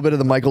 or a little bit of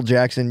the Michael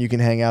Jackson. You can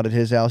hang out at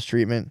his house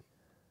treatment.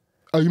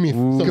 oh, you mean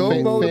some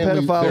Go mow the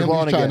pedophiles families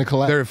lawn trying again. to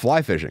collect? They're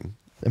fly fishing.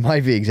 It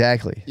might be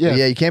exactly. Yeah.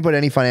 Yeah. You can't put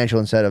any financial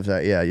incentives.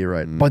 Yeah, you're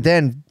right. But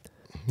then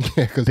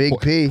Yeah, because Big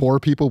P. poor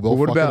people will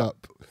What fuck it about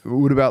up.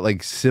 what about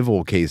like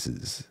civil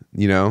cases?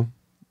 You know,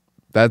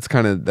 that's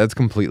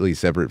completely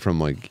separate from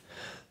like.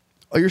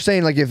 Oh, you're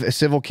saying like if a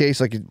civil case,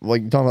 like you're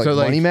talking about So,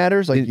 like money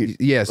matters, like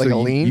yeah, so like a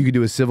lien. you could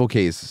do a civil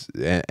case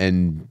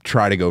and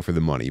try to go for the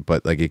money,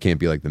 but like it can't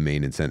be like the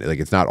main incentive. Like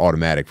it's not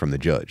automatic from the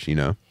judge, you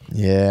know.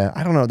 Yeah,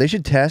 I don't know. They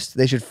should test.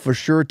 They should for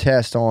sure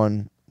test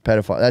on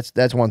pedophile.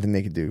 That's one thing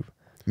they could do.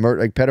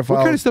 Like pedophile.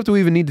 What kind of stuff do we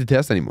even need to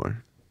test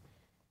anymore?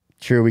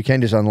 True, we can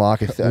just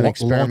unlock an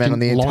experiment on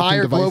the launching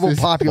entire global devices.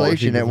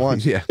 population at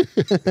once. Yeah.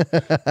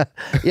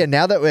 Yeah,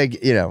 now that we,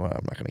 you know, I'm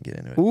not going to get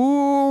into it.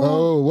 Ooh.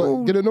 Oh,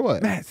 what? Get into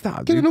what? Matt, stop.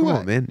 Get Dude. into Come what?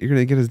 on, man. You're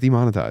gonna get us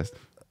demonetized.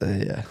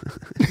 Yeah.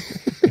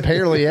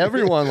 Apparently,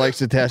 everyone likes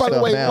to test By the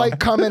stuff way, now. like,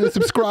 comment, and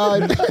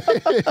subscribe.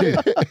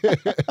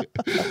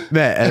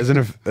 Matt, as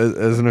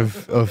an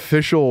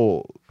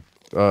official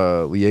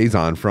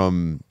liaison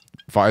from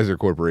Pfizer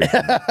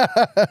Corporation,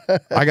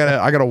 I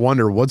gotta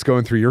wonder what's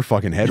going through your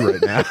fucking head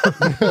right now.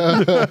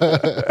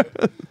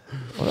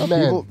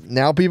 Well,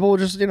 Man. people will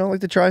just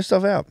like to try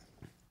stuff out.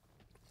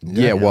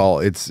 Yeah, well,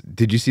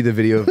 did you see the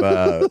video of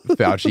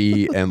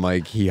Fauci and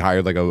like he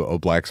hired like a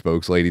black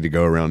spokeslady to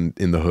go around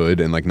in the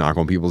hood and like knock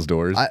on people's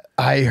doors?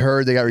 I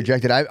heard they got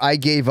rejected. I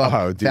gave up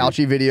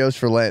Fauci videos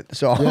for Lent.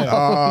 So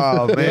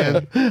Oh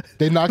man.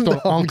 They knocked on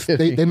Unk's.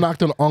 They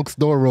knocked on Unk's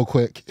door real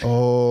quick.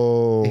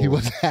 Oh, He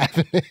wasn't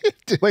having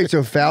it. wait.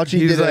 So Fauci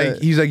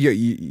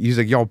He's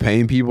like y'all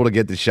paying people to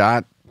get the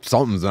shot.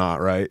 Something's not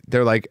right.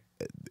 They're like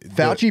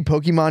Fauci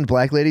Pokemon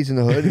black ladies in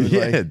the hood. It was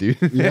yeah, like, dude.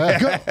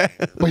 Yeah,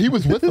 but he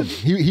was with them.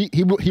 He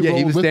Yeah, rolled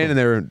he was with standing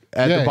them.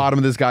 there at the bottom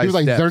of this guy's He was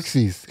like steps.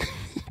 Xerxes,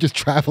 just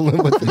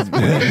traveling with his.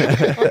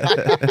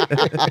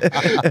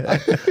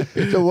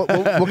 So what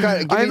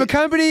kind of? I am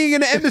accompanying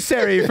an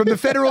emissary from the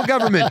federal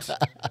government.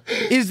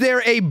 Is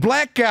there a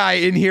black guy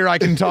in here I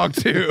can talk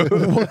to?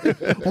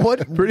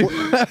 what?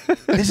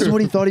 This is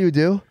what he thought he would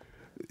do.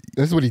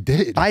 This is what he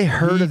did. I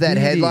heard He of that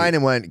did. headline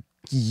and went,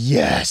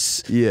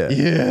 yes, Yeah.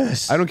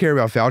 yes. I don't care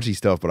about Fauci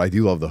stuff, but I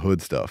do love the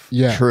hood stuff.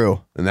 yeah,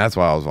 True. And that's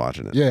why I was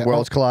watching it. Yeah,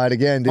 Worlds collide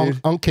again, dude.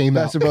 Unk came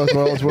Best out. of both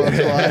worlds. Worlds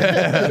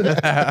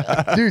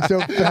collide. Dude, so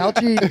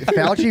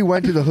Fauci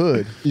went to the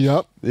hood.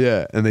 Yep,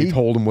 Yeah. And they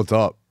told him what's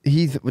up.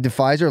 Did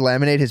Pfizer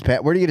laminate his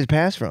pass? Where did he get his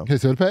pass from?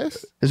 his hood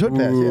pass. His hood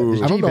pass. Yeah.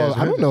 His I don't G know. pass,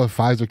 I don't know if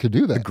Pfizer could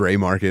do that. Gray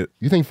market.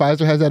 You think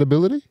Pfizer has that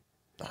ability?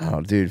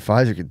 Oh, dude,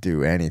 Pfizer could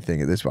do anything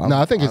at this point.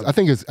 No, I think it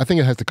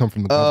has to come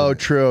from the Oh, government.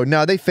 true.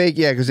 No, they fake.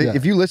 Yeah, because Yeah.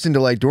 if you listen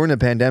to like during the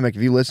pandemic,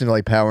 if you listen to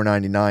like Power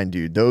 99,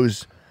 dude,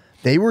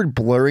 they were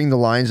blurring the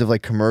lines of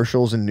like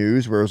commercials and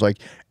news where it was like,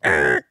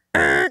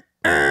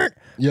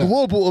 Yeah.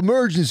 global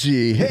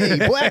emergency. Hey,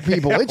 black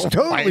people, it's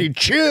totally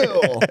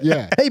chill.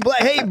 Yeah.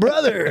 Hey,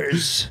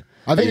 brothers.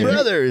 I think Hey, if you-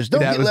 brothers,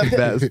 don't That get was left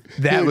the out. best.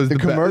 That Dude, was the the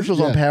best. commercials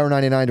on Yeah. Power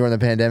 99 during the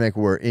pandemic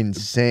were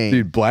insane.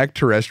 Dude, black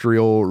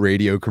terrestrial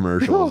radio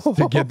commercials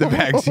to get the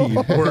vaccine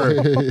were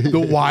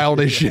the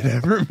wildest shit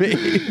ever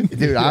made.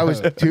 Dude, I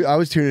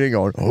was tuning in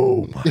going,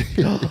 oh my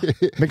god.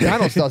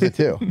 McDonald's does it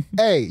too.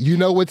 Hey, you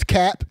know what's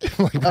cap?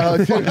 Like, Dude.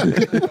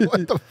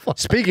 what the fuck?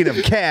 Speaking of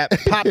cap,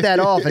 pop that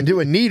off and do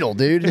a needle,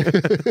 dude.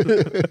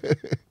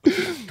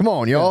 Come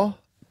on, y'all.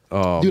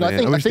 Oh, Dude, I man.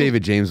 think- I wish I think-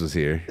 David James was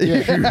here. Yeah.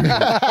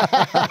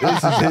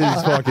 This is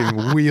his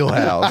fucking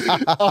wheelhouse.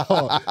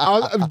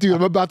 Dude,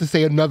 I'm about to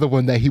say another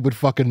one that he would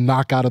fucking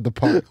knock out of the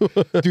park.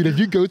 Dude, if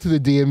you go to the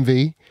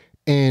DMV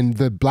and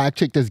the black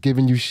chick that's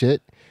giving you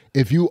shit,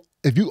 if you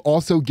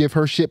also give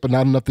her shit but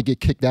not enough to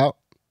get kicked out,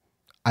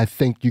 I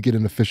think you get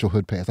an official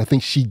hood pass. I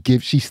think she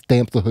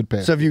stamps the hood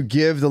pass. So if you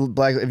give the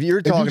black, if you're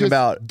If you talking just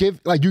about, give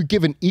an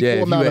equal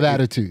if amount you of act-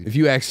 attitude. If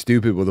you act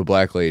stupid with a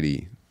black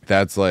lady,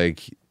 that's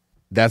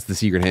the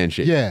secret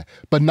handshake. Yeah,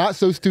 but not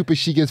so stupid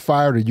she gets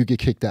fired or you get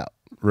kicked out.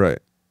 Right.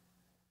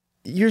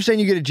 you're saying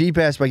you get a G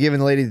pass by giving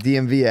the lady the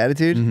DMV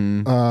attitude.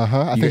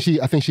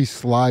 I think she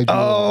slides. You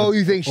Oh, on-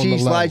 you think on she the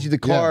slides level. you the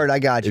card? Yeah. I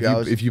got you.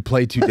 If you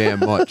play too damn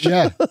much.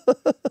 Yeah.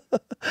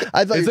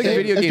 I thought It's like a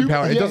video If game you-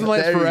 power. It yeah, doesn't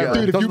last there you go. forever.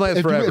 Dude, It if doesn't you, last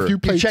if, forever. you, if you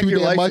play check too your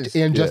damn much license.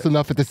 and just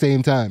enough at the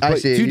same time. I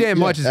But see. too damn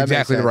Yeah, much is that makes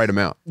exactly the sense. right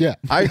amount. Yeah.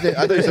 I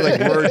thought you said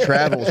like word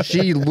travels.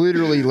 She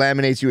literally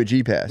laminates you a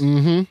G pass.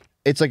 Mm-hmm.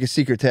 It's like a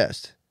secret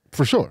test.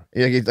 For sure.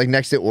 Like, it's like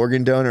next to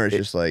organ donor, it's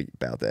just like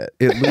about that.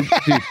 It loops,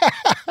 dude.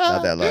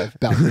 About that life.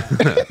 About-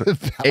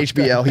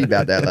 HBL, he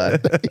about that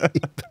life.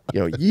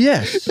 Yo,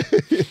 yes.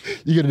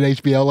 You get an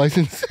HBL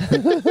license?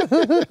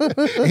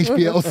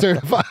 HBL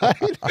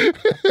certified?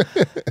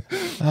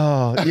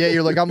 Oh, yeah,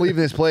 you're like, I'm leaving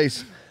this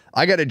place.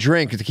 I got a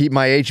drink to keep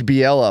my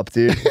HBL up,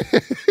 dude.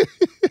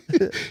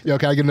 Yo,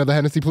 can I get another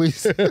Hennessy,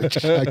 please? I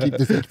keep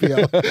this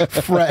HBL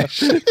fresh.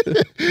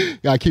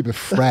 Gotta keep it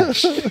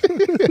fresh.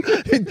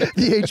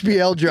 The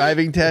HBL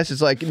driving test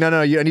is like, no,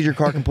 I need your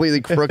car completely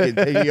crooked.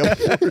 You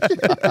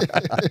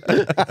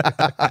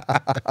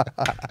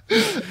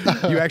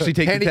actually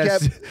take the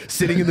test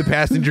sitting in the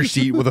passenger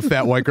seat with a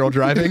fat white girl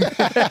driving.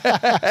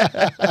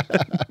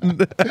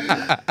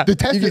 The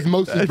test is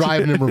mostly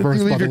driving in reverse.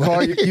 You leave your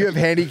car. You have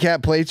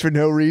handicap plates for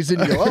no reason.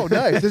 You go, oh,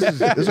 nice. This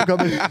will come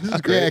in. This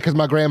is great. Yeah, because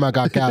my grandma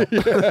got gout.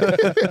 You're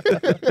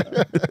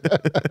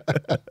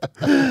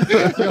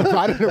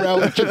riding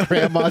around with your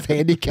grandma's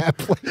handicap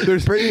plate.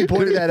 Brittany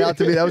pointed that out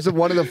to me. That was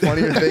one of the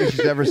funnier things she's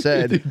ever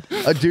said.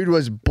 A dude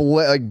was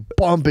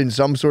bumping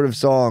some sort of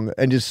song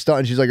and just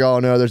stunting. She's like, oh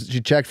no.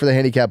 She checked for the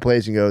handicap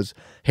plates and goes,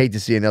 hate to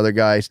see another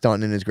guy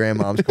stunting in his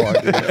grandmom's car.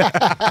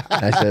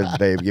 I said,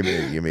 babe, give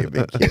me a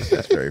big kiss.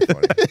 That's very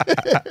funny.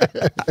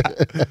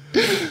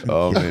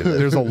 Oh man,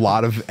 there's a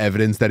lot of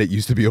evidence that it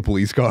used to be a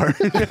police car.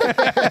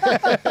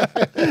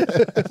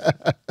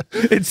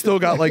 It's still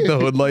got like the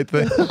hood light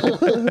thing.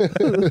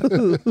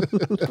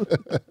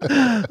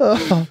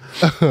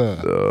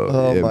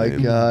 Oh yeah, my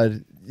man.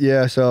 God.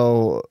 Yeah,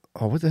 so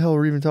what the hell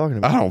are we even talking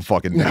about? I don't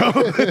fucking know.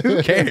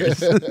 Who cares?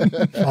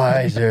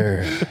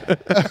 Pfizer.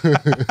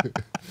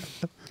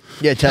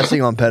 Yeah,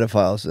 testing on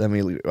pedophiles. I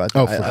mean,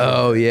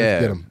 Oh yeah.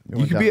 get 'em.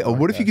 You could be.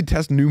 What if you could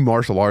test new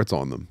martial arts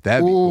on them?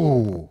 That'd be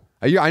cool.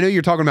 I know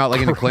you're talking about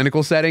like in a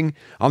clinical setting.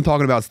 I'm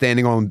talking about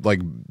standing on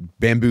like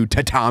bamboo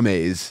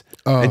tatames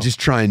and just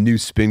trying new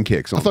spin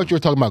kicks. I thought you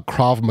were talking about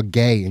Krav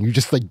Maga and you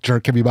just like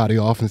jerk everybody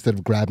off instead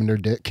of grabbing their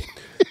dick.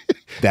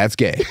 That's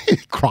gay.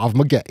 Krav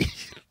Maga.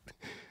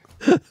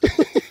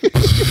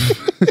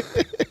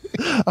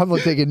 I'm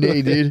gonna take a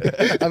knee, dude.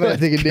 I'm gonna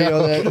take a knee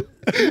on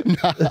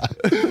that.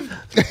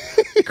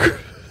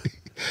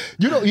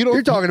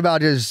 You're talking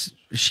about just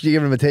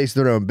giving them a taste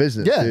of their own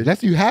business. Yeah, dude.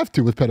 that's you have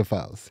to with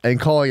pedophiles. And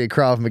calling it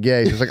Krav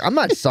Maga. It's like, I'm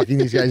not sucking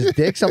these guys'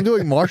 dicks. I'm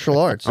doing martial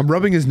arts. I'm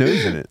rubbing his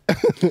nose in it.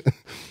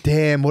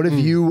 Damn, what if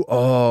you,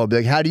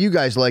 like, how do you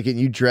guys like it?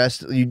 You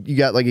dressed, you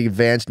got like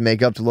advanced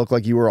makeup to look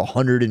like you were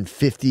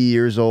 150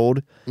 years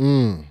old.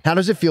 How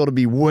does it feel to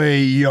be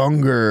way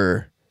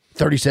younger?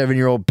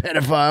 37-year-old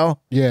pedophile?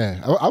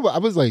 Yeah, I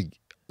was like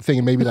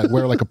thinking maybe like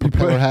wear like a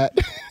propeller hat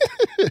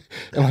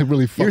and like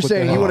really fuck You're with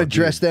saying them. you want to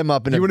dress them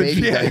up in a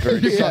baby diaper.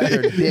 And suck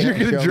their dick, You're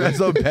going to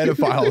dress up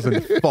pedophiles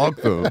and fuck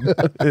them.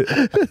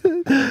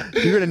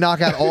 You're going to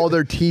knock out all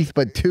their teeth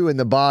but 2 in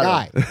the bottom.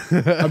 Right.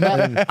 I'm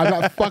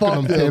not fucking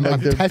them, Tim. like I'm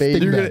they're testing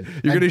babies. them.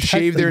 You're going to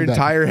shave their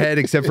entire head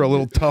except for a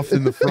little tuft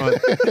in the front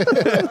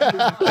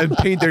and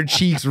paint their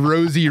cheeks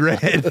rosy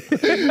red.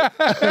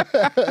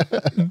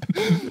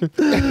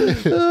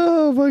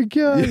 Oh my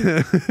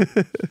God.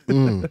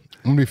 I'm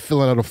gonna be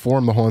filling out a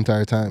form the whole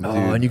entire time.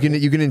 Oh, and you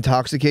can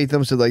intoxicate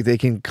them so like they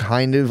can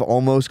kind of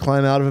almost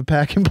climb out of a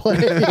pack and play.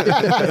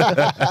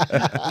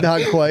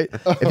 Not quite.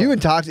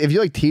 If you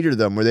like teeter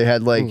them where they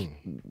had like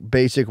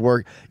basic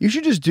work, you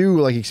should just do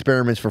like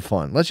experiments for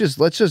fun. Let's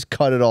just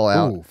cut it all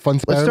out. Ooh, fun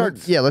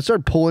experiments? Let's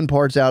start pulling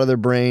parts out of their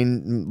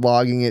brain,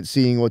 logging it,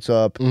 seeing what's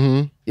up.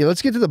 Yeah,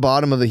 let's get to the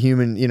bottom of the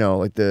human,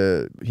 like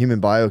the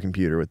human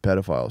biocomputer with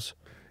pedophiles.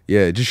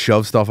 Yeah, just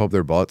shove stuff up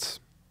their butts.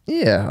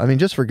 Yeah, I mean,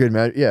 just for good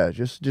measure. Yeah,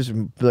 just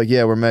be like,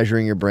 yeah, we're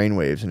measuring your brain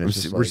waves, and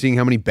it's We're seeing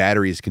how many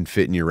batteries can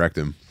fit in your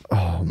rectum.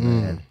 Oh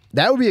man,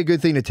 that would be a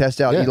good thing to test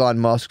out. Elon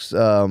Musk's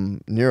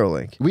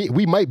Neuralink.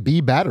 We might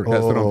be batteries.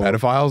 Test it on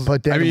pedophiles.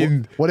 But then, I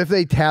mean, what if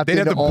they tapped they'd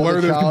have into to all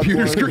blur the those child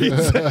computer porn?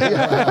 screens.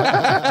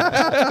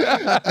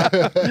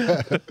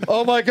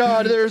 Oh my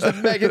God, there's a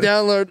mega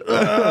download.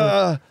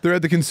 They're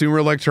at the Consumer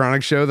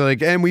Electronics Show. They're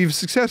like, and we've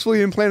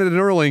successfully implanted a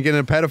Neuralink in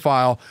a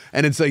pedophile,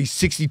 and it's a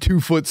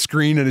 62-foot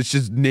screen, and it's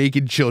just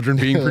naked children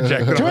being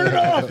projected. Turn it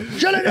off!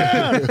 Shut it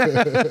down!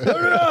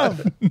 Turn it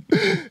off!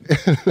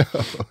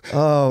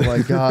 Oh my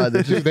God,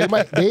 Dude,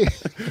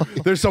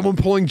 There's someone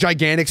pulling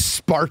gigantic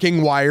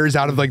sparking wires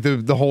out of like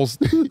the whole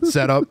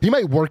setup. he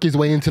might work his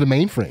way into the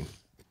mainframe.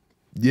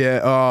 Yeah.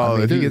 Oh,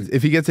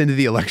 if he gets into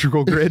the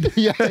electrical grid.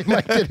 Yeah, he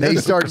might get they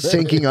start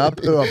syncing up.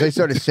 Oh, if they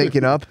started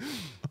syncing up.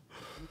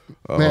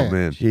 Oh Man.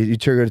 man. You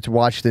trigger to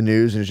watch the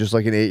news, and it's just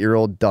like an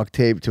 8-year-old duct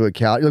taped to a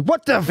couch. You're like,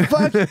 what the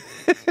fuck?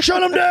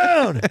 Shut him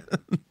down!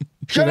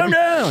 Shut him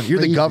down! You're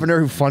the governor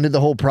who funded the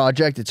whole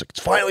project. It's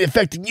finally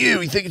affecting you.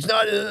 You think it's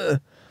not?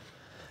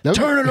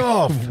 Turn it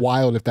off!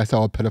 Wild if that's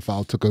how a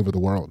pedophile took over the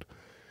world.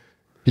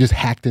 He just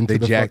hacked into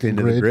the jacked fucking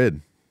into the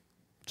grid.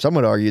 Some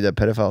would argue that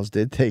pedophiles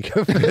did take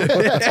over.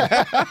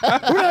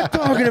 We're not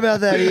talking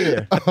about that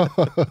either.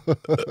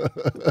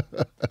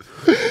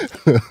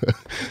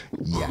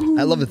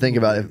 I love to think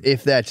about it.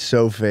 If that's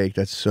so fake,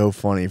 that's so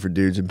funny for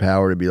dudes in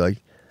power to be like,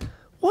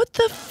 what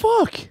the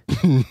fuck?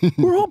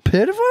 We're all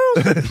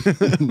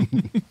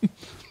pedophiles?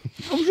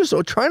 I'm just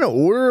trying to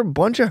order a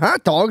bunch of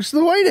hot dogs to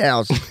the White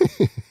House.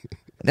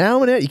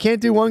 Now you can't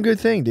do one good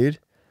thing, dude.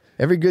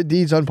 Every good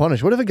deed's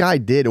unpunished. What if a guy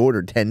did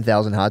order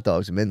 10,000 hot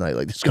dogs at midnight?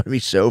 Like, this is going to be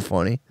so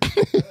funny.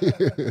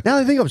 Now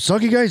they think I'm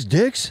sucking guys'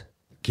 dicks?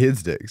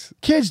 Kids dicks.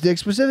 Kids' dick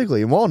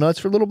specifically, and walnuts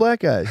for little black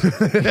guys.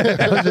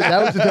 that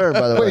was the term,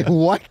 by the way. Wait,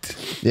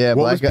 what? Yeah,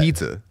 What black was guy-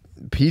 pizza?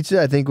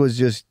 Pizza, I think, was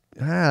just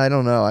I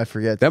don't know. I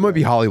forget. That might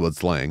be Hollywood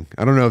slang.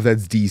 I don't know if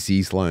that's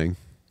DC slang.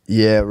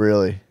 Yeah,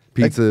 really.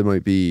 Pizza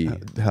might be.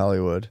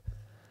 Hollywood.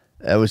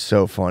 That was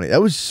so funny.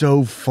 That was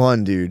so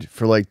fun, dude.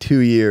 For like 2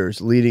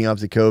 years leading up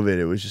to COVID,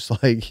 it was just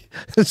like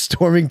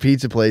storming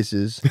pizza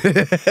places.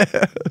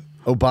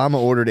 Obama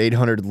ordered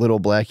 800 little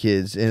black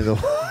kids into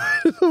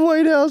the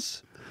White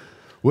House.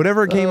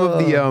 Whatever came of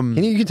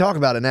the You can talk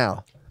about it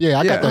now. Yeah,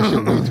 I got that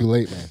shit way too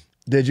late, man.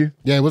 Did you?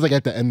 Yeah, it was like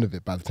at the end of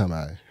it by the time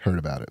I heard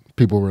about it.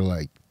 People were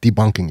like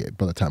debunking it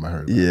by the time I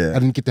heard about it. Yeah. I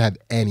didn't get to have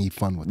any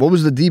fun with it. What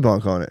was the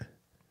debunk on it?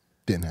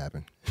 Didn't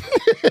happen.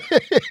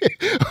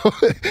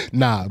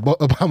 Nah, but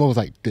Obama was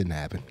like, didn't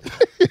happen.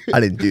 I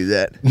didn't do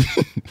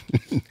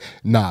that.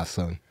 Nah,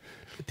 son.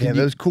 Damn,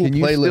 those cool can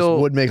you playlists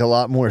still- would make a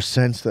lot more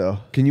sense, though.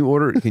 Can you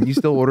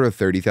still order a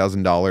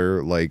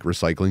 $30,000 like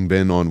recycling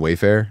bin on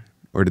Wayfair,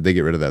 or did they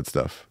get rid of that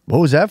stuff? What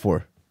was that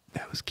for?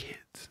 That was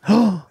kids.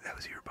 That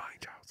was you were buying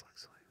child's like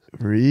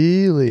slaves.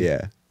 Really?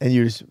 Yeah. And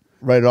you just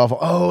write it off.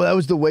 Oh, that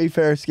was the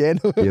Wayfair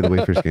scandal. Yeah, the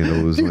Wayfair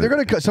scandal was. Dude, like-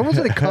 they're gonna. Someone's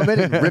gonna come in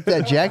and rip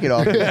that jacket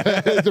off.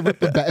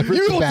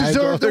 You don't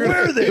deserve to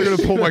wear They're this.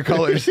 gonna pull my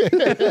colors. You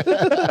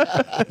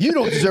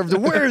don't deserve to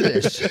wear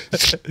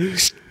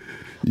this.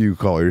 You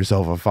call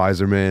yourself a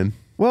Pfizer man?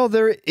 Well,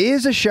 there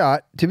is a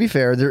shot. To be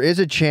fair, there is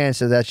a chance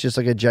that that's just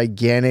like a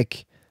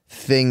gigantic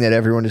thing that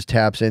everyone just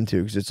taps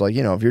into. Because it's like,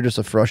 if you're just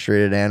a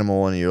frustrated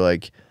animal and you're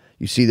like,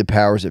 you see the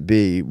powers that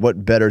be,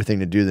 what better thing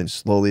to do than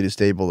slowly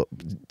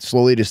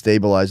to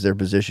stabilize their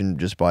position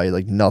just by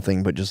like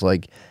nothing but just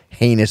like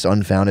heinous,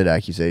 unfounded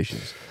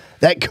accusations.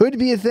 That could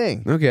be a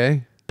thing.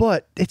 Okay.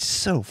 But it's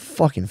so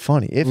fucking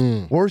funny. If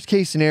worst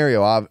case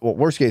scenario,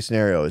 worst case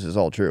scenario is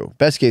all true.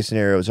 Best case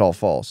scenario is all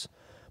false.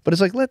 But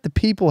it's like, let the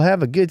people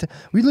have a good time.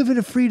 We live in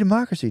a free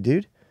democracy,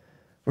 dude.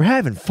 We're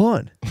having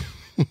fun.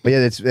 But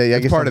yeah, I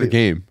guess Part of the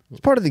game. It's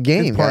part of the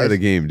game. It's part of guys. the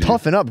game, dude.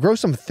 Toughen up. Grow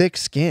some thick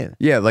skin.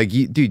 Yeah, like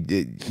dude,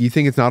 you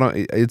think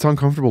it's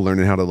uncomfortable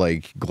learning how to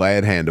like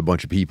glad hand a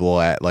bunch of people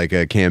at like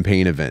a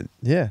campaign event.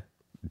 Yeah.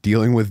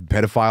 Dealing with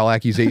pedophile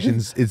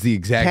accusations is the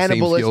exact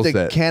same skill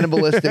set.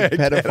 Cannibalistic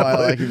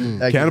pedophile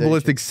accusations.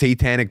 Cannibalistic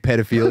satanic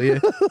pedophilia.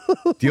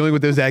 Dealing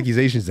with those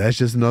accusations, that's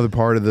just another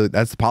part of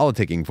that's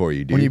politicking for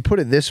you, dude. When you put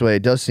it this way,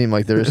 it does seem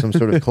like there is some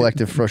sort of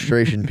collective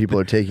frustration people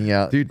are taking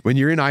out. Dude, when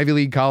you're in Ivy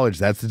League college,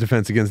 that's the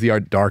defense against the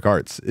dark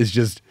arts. It's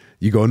just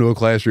you go into a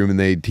classroom and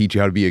they teach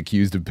you how to be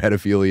accused of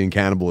pedophilia and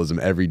cannibalism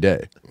every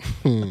day.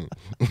 And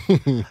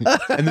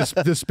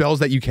the spells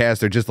that you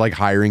cast are just like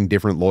hiring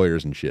different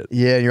lawyers and shit.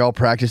 Yeah, and you're all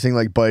practicing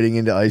like biting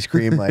into ice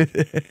cream. Like,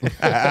 when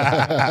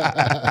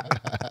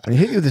you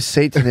hit you with the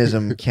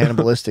Satanism,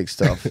 cannibalistic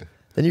stuff,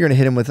 then you're gonna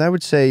hit him with, I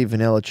would say,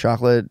 vanilla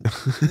chocolate.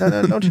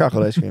 No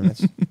chocolate ice cream.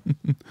 That's...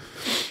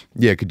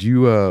 Yeah, could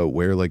you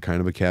wear like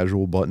kind of a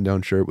casual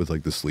button-down shirt with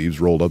like the sleeves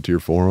rolled up to your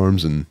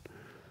forearms and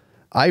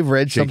I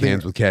read shake something.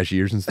 hands with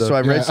cashiers and stuff? So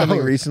I read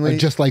something recently.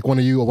 Just like one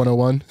of you, a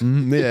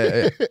 101.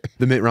 Yeah,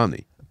 the Mitt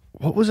Romney.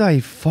 What was I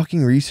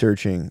fucking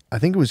researching? I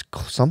think it was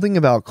something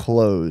about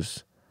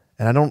clothes,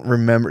 and I don't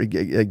remember.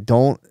 Like,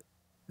 don't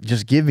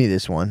just give me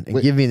this one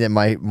and give me that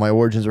my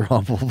origins are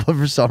humble. But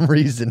for some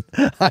reason,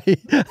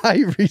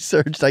 I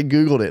researched, I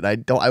googled it.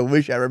 And I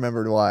wish I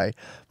remembered why,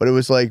 but it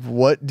was like,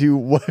 what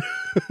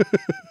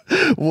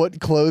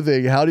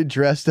clothing? How to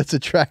dress that's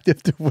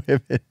attractive to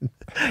women?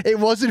 It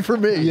wasn't for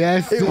me.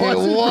 Yes, it was.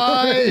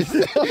 Yes,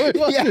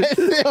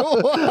 it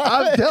was.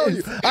 I'm telling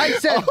you. I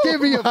said,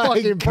 give me a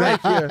fucking break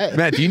here.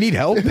 Matt, do you need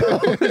help?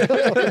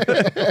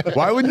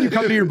 Why wouldn't you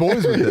come to your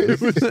boys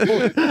with this?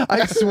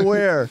 I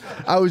swear,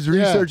 I was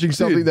researching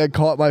something that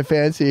caught my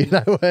fancy, and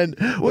I went,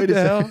 "Wait a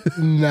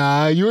second."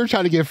 Nah, you were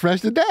trying to get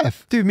fresh to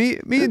death. Dude, me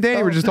and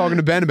Danny were just talking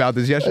to Ben about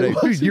this yesterday.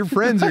 Dude, your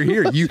friends are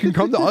here. You can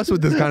come to us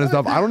with this kind of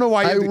stuff. I don't know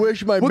why. I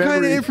wish my What kind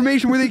of memory-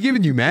 information were they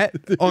giving you, Matt,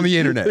 on the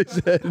internet?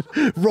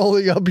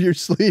 Rolling up your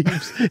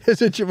sleeves.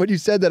 When you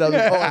said that, I was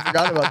like, "Oh, I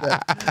forgot about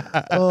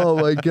that." Oh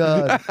my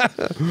god!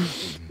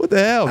 What the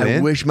hell, man?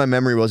 I wish my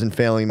memory wasn't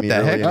failing me. the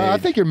early heck? in I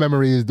age. think your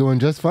memory is doing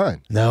just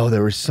fine. No,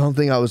 there was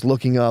something I was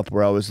looking up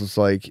where I was just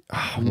like,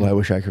 well, I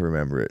wish I could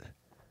remember it.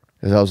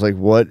 Because I was like,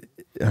 what?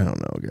 I don't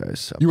know,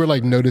 guys. You were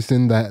like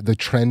noticing that the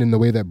trend in the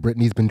way that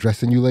Britney's been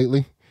dressing you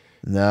lately.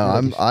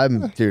 No,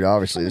 I'm, dude.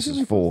 Obviously, this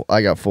is full.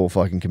 I got full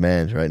fucking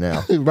commands right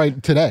now.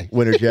 Right today.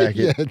 Winter jacket,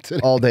 Yeah, today.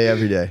 all day,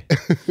 every day.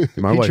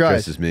 My He wife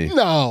tries. dresses me.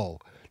 No,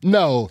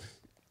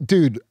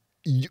 dude.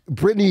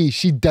 Britney,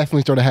 she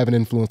definitely started having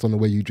influence on the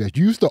way you dress.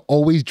 You used to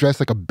always dress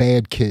like a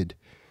bad kid.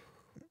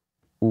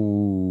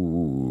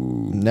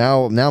 Ooh.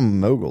 Now I'm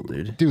mogul,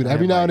 dude. Dude,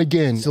 every now and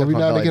again, Silicon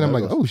I'm Valley like,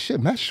 moguls. oh shit,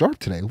 Matt's sharp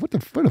today. Where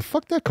the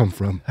fuck that come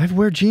from? I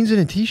wear jeans and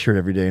a t-shirt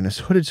every day and a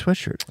hooded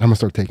sweatshirt. I'm gonna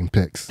start taking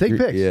pics. Take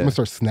pics. yeah. I'm gonna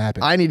start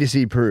snapping. I need to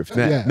see proof.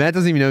 Matt, Matt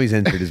doesn't even know he's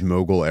entered his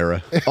mogul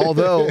era. He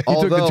Although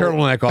took the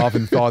turtleneck off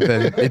and thought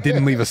that it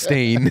didn't leave a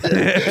stain.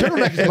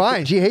 turtleneck is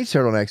fine. She hates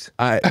turtlenecks.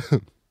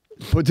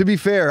 But to be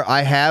fair,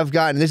 I have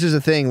gotten, this is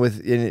a thing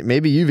with, and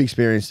maybe you've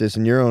experienced this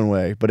in your own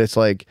way, but it's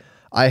like,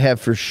 I have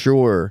for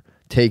sure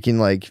taken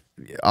like,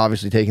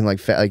 obviously taking like,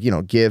 you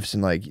know, gifts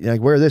and like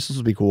wear this. This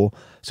will be cool.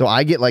 So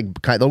I get like,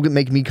 they'll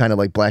make me kind of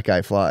like Black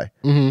Guy Fly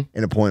in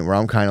a point where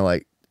I'm kind of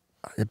like,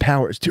 the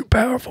power is too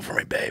powerful for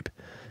me, babe.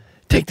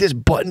 Take this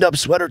buttoned up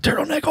sweater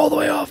turtleneck all the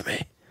way off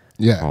me.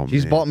 Yeah. Oh,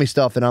 She's bought me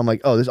stuff and I'm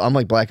like, oh, I'm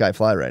like Black Guy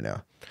Fly right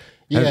now.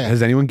 Yeah.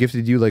 Has anyone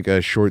gifted you like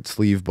a short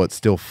sleeve but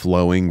still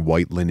flowing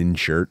white linen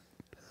shirt?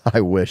 I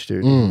wish,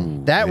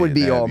 dude. That would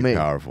be all me.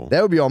 Powerful.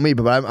 That would be all me.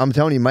 But I'm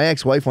telling you, my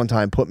ex-wife one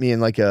time put me in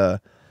like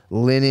a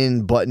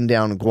linen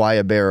button-down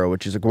guayabera,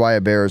 which is a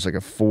guayabera is like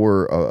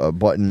a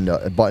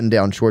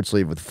button-down short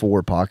sleeve with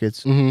 4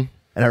 pockets. And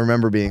I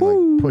remember being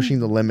like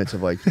pushing the limits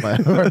of like my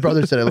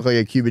brother said I look like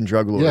a Cuban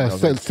drug lord. Yeah,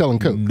 like, selling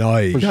coke.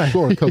 Nice. For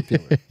sure, a coke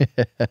dealer.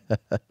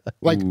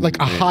 like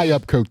a high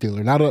up coke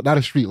dealer, not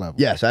a street level.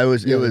 yes, I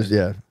was. It was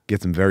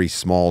Get some very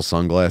small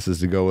sunglasses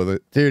to go with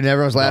it. dude. And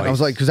everyone was laughing. Nice. I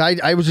was like, because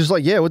I was just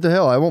like, yeah, what the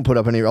hell? I won't put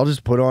up any. I'll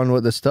just put on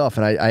with the stuff.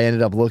 And I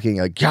ended up looking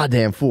like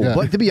goddamn fool. Yeah.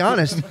 But to be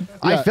honest,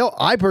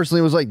 I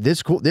personally was like,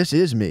 this cool. This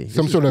is me.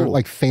 Some sort of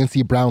like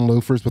fancy brown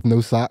loafers with no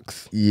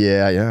socks.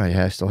 Yeah,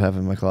 I still have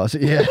them in my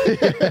closet. Yeah.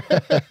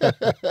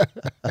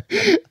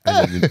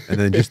 And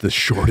then just the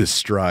shortest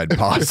stride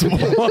possible.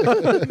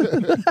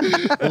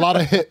 A lot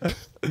of hip.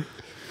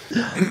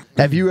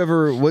 Have you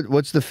ever?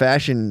 What's the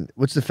fashion?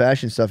 What's the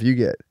fashion stuff you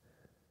get?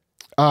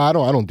 I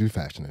don't do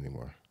fashion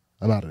anymore.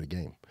 I'm out of the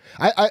game.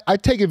 I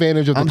take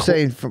advantage of. I'm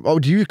saying,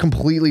 do you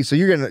completely? So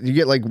you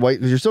get like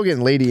white? You're still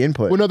getting lady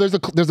input. Well, no, there's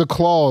a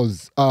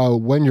clause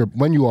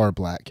when you are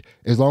black,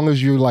 as long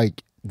as you're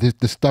like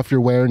the stuff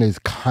you're wearing is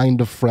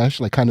kind of fresh,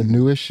 like kind of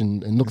newish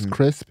and looks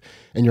crisp,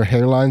 and your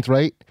hairline's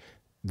right,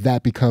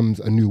 that becomes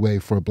a new way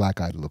for a black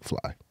guy to look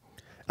fly.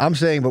 I'm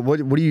saying, but what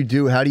do you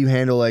do? How do you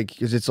handle like?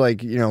 Because it's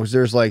like, you know, 'cause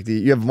there's like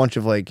you have a bunch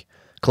of like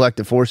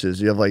collective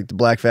forces. You have like the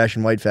black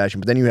fashion, white fashion,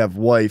 but then you have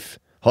wife,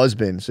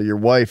 husband. So your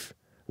wife,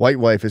 white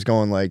wife, is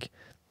going like,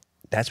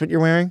 that's what you're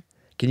wearing.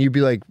 Can you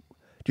be like,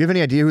 do you have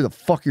any idea who the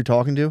fuck you're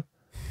talking to?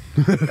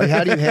 Like,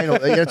 how do you handle?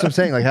 Like, that's what I'm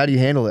saying. Like, how do you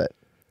handle that?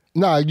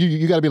 No,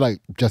 you got to be like,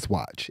 just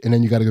watch, and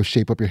then you got to go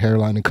shape up your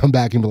hairline and come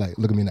back and be like,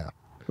 look at me now.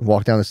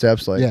 Walk down the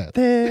steps like, Yeah.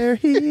 there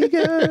he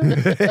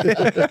goes.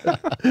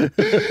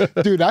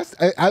 Dude,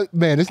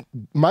 man,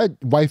 my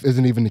wife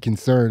isn't even the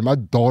concern. My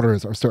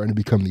daughters are starting to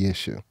become the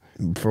issue.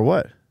 For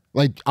what?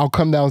 Like, I'll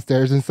come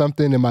downstairs and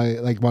something, and my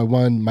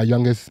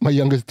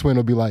youngest twin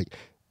will be like,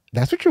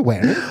 "That's what you're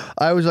wearing?"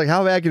 I was like,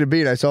 how bad could it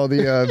be? And I saw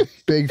the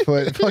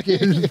Bigfoot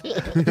fucking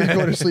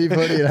quarter sleeve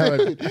hoodie, and I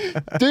went,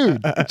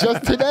 Dude,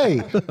 just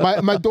today,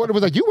 my daughter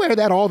was like, "You wear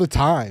that all the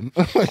time."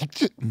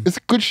 Like, it's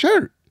a good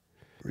shirt.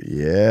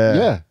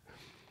 yeah.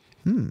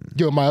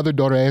 Yo, my other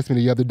daughter asked me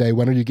the other day,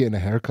 "When are you getting a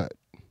haircut?"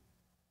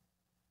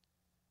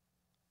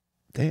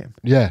 Damn.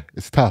 Yeah,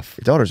 it's tough.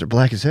 Your daughters are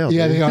black as hell.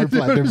 Yeah, dude. they are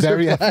black. They're Daughters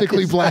very are black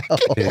ethnically as black. hell.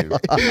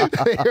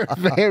 They're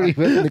very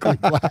ethnically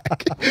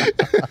black.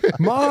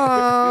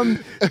 Mom,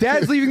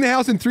 Dad's leaving the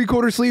house in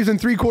 3/4 sleeves and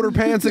 3/4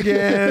 pants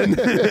again.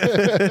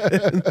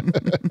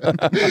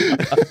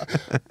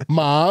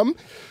 Mom,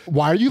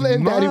 why are you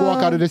letting Daddy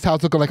walk out of this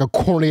house looking like a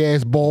corny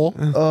ass ball?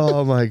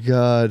 Oh my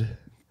god.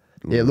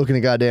 Yeah, looking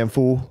a goddamn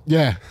fool.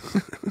 Yeah.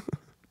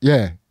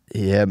 Yeah.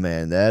 Yeah,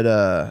 man.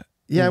 That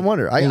yeah, I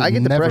wonder. I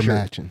get the Never pressure.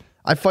 matching.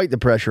 I fight the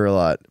pressure a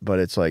lot, but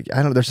it's like, I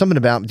don't know. There's something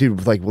about,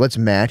 dude, like, let's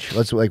match.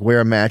 Let's like wear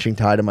a matching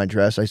tie to my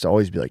dress. I used to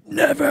always be like,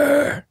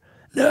 never,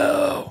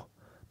 no.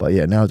 But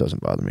yeah, now it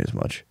doesn't bother me as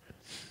much.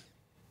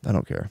 I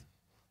don't care.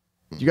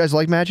 Do you guys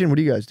like matching? What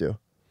do you guys do?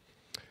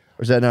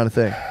 Or is that not a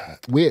thing?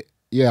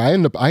 I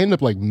end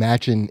up like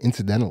matching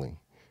incidentally.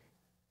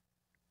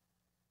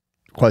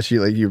 Plus,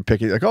 you're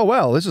picking like, oh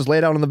wow, this is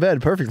laid out on the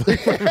bed perfectly.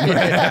 What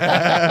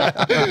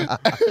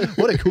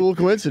a cool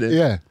coincidence.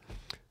 Yeah.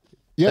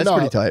 Yeah, That's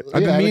pretty tight.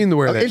 I've been meaning to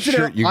wear that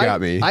Incidental- shirt you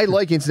got me. I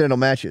like incidental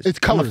matches. It's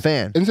colors. I'm a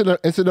fan.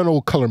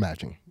 Incidental color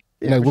matching.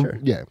 Yeah, Like, for sure.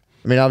 Yeah.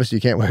 I mean, obviously,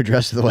 you can't wear a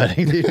dress to the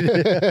wedding, dude.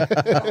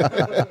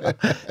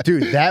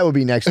 Dude, that would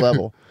be next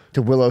level.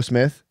 To Willow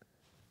Smith,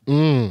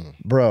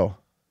 bro.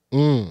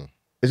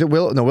 Is it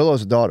Willow? No,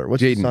 Willow's a daughter.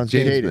 What's his Jaden. son's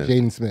Jaden name? Smith.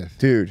 Jaden Smith.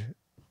 Dude,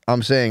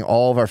 I'm saying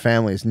all of our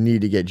families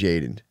need to get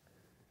Jaden.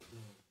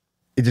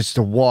 It's just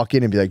to walk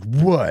in and be like,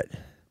 "What?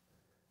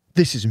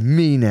 This is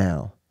me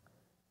now."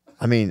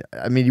 I mean,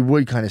 you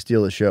would kind of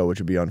steal the show, which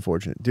would be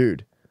unfortunate,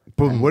 dude.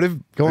 But what if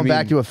Going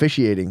back to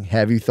officiating,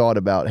 have you thought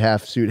about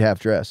half suit, half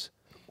dress?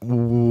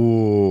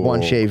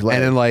 One shaved leg.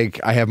 And then like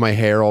I have my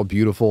hair all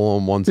beautiful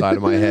on one side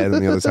of my head,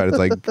 and the other side is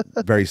like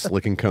very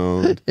slick and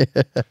combed. I'm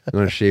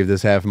gonna shave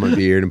this half of my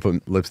beard and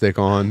put lipstick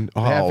on.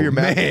 Oh half of your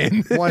man,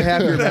 mouth, one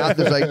half of your mouth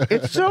is like,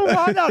 it's so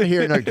hot out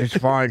here. And like, it's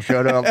fine,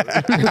 shut up.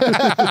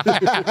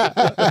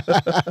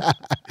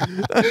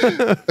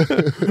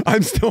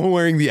 I'm still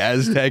wearing the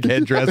Aztec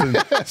headdress and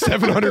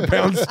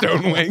 700-pound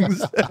stone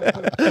wings.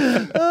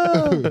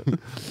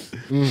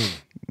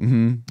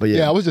 But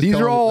yeah, I was just These are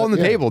telling- all on the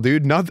yeah. table,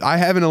 dude. I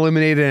haven't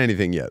eliminated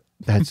anything yet.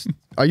 that's.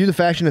 Are you the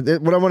fashion?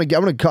 What I'm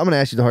gonna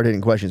ask you the hard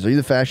hitting questions. Are you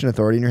the fashion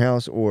authority in your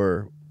house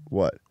or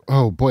what?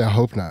 Oh boy, I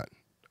hope not.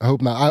 I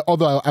hope not.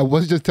 Although I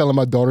was just telling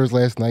my daughters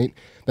last night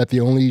that the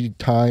only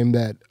time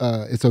that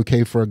it's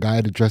okay for a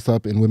guy to dress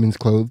up in women's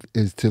clothes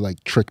is to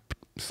like trick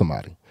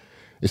somebody.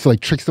 It's to like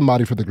trick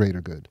somebody for the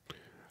greater good.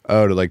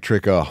 Oh, to like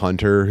trick a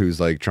hunter who's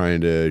like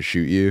trying to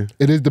shoot you?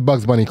 It is the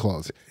Bugs Bunny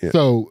clause. Yeah.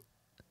 So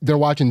they're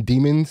watching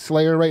Demon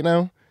Slayer right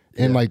now.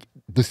 And like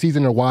the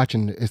season they're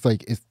watching, it's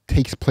like it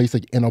takes place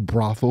like in a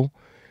brothel.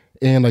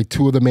 And like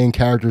two of the main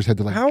characters had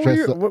to like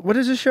dress up. What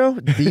is this show?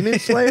 Demon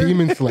Slayer?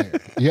 Demon Slayer.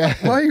 Yeah.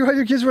 Why are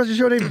your kids watching a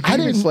show named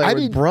Demon Slayer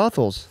with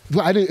brothels?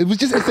 It was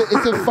just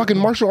it's a fucking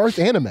martial arts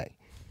anime.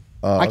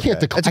 I can't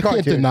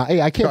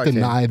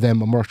deny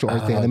them a martial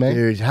arts anime.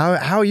 Dude,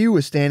 how are you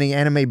withstanding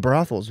anime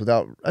brothels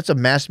without? That's a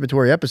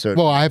masturbatory episode.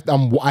 Well, I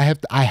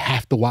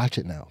have to watch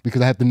it now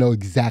because I have to know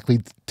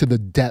exactly to the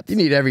depth. You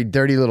need every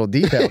dirty little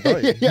detail,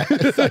 don't you? Yes,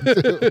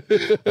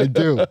 I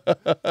do.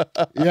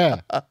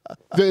 Yeah.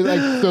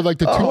 So like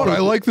the two.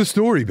 I like the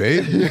story,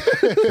 babe.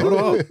 Shut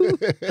up,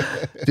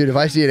 dude. If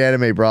I see an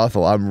anime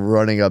brothel, I'm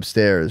running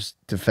upstairs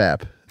to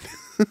FAP.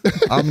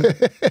 I'm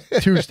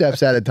 2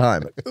 steps at a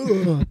time.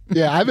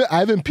 Yeah, I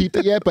haven't peeped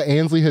it yet, but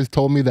Ansley has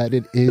told me that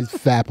it is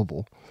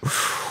fappable.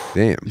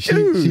 Damn,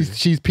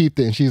 she's peeped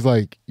it, and she's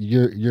like,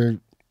 "You're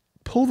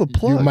pull the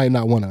plug. You might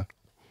not want to."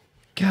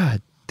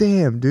 God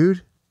damn,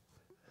 dude.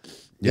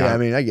 Yeah, I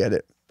mean, I get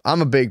it.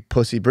 I'm a big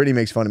pussy. Brittany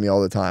makes fun of me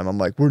all the time. I'm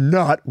like, we're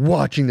not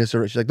watching this.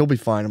 She's like, they'll be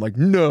fine. I'm like,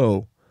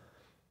 no.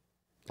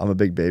 I'm a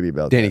big baby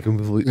about Danny, that.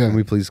 Can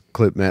we please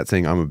clip Matt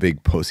saying I'm a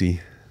big pussy?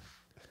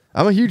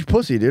 I'm a huge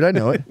pussy, dude. I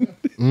know it.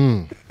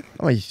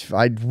 I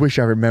wish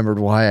I remembered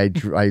why I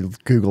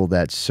Googled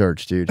that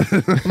search, dude.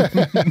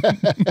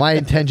 My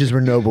intentions were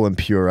noble and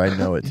pure. I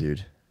know it,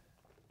 dude.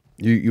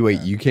 You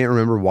wait. You can't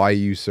remember why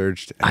you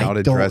searched how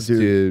to dress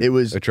to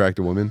attract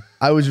a woman?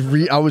 I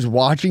was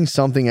watching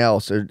something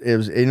else. It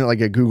was in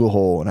like a Google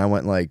hole, and I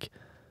went like,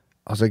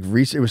 I was like,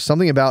 it was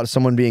something about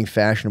someone being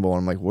fashionable, and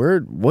I'm like,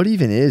 what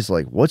even is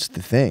like, what's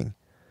the thing?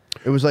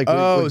 It was like,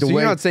 oh, so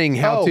you're not saying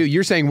how to.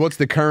 You're saying what's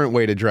the current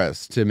way to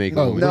dress to make.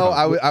 No,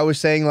 I was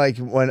saying like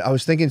when I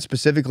was thinking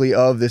specifically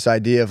of this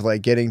idea of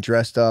like getting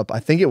dressed up. I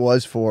think it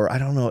was for, I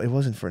don't know. It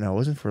wasn't for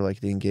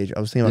like the engagement.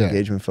 I was thinking about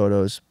engagement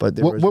photos, but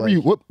what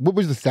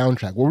was the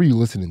soundtrack? What were you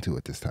listening to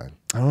at this time?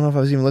 I don't know if I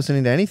was even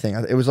listening to anything.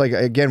 It was like,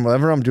 again,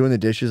 whenever I'm doing the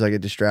dishes, I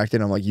get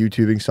distracted. I'm like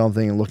YouTubing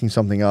something and looking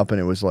something up, and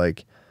it was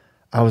like,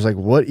 I was like,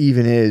 what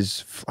even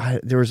is?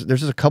 There's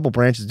just a couple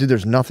branches, dude.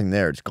 There's nothing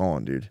there. It's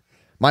gone, dude.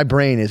 My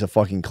brain is a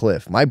fucking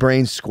cliff. My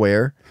brain's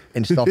square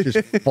and stuff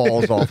just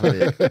falls off of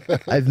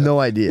it. I have no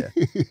idea.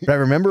 But I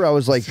remember I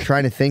was like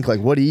trying to think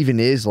like what even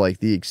is like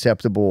the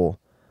acceptable,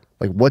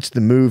 like what's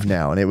the move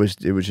now? And it was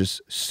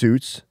just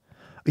suits.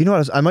 You know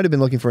what? I might have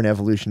been looking for an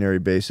evolutionary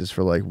basis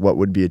for like what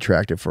would be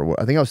attractive for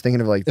what. I think I was thinking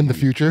of like in the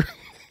future.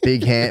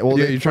 Big hand. Well,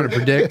 yeah, you're trying to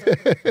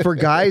predict for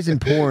guys in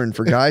porn.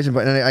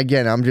 And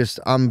again,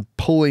 I'm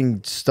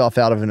pulling stuff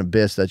out of an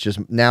abyss that's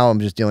just now I'm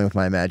just dealing with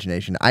my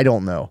imagination. I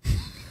don't know.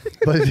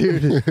 But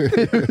dude,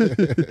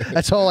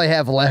 that's all I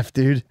have left,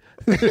 dude.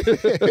 Because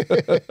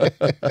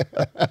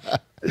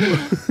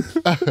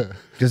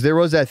there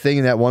was that thing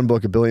in that one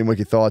book, A Billion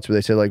Wicked Thoughts, where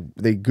they said like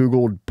they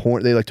Googled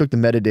porn, they like took the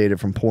metadata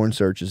from porn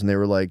searches, and they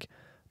were like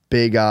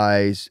big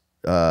eyes,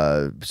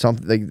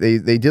 something. Like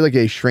they did like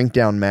a shrink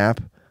down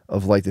map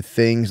of like the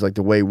things, like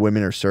the way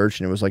women are searched,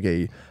 and it was like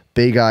a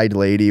big-eyed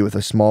lady with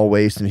a small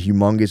waist and a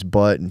humongous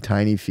butt and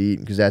tiny feet,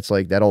 because that's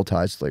like that all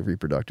ties to like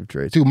reproductive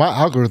traits. Dude, my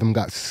algorithm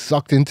got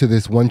sucked into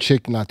this one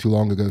chick not too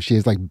long ago. She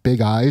has like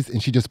big eyes,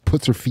 and she just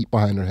puts her feet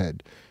behind her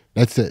head.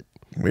 That's it.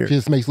 Weird. She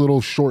just makes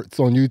little shorts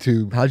on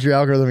YouTube. How'd your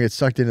algorithm get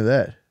sucked into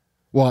that?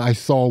 Well, I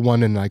saw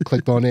one and I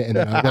clicked on it, and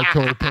then I went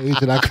to her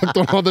page and I clicked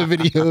on all the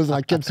videos and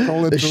I kept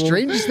scrolling the through. The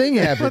strangest thing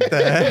happened.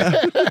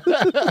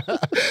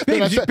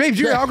 Babes,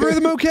 your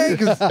algorithm okay?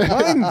 Because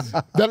mine's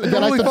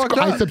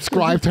I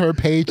subscribed to her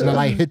page and then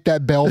I hit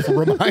that bell for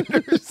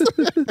reminders.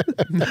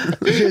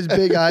 She has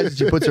big eyes and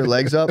she puts her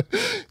legs up.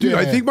 Dude,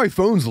 I think my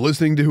phone's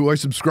listening to who I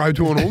subscribe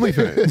to on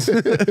OnlyFans.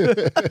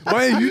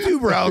 My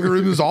YouTuber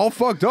algorithm is all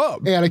fucked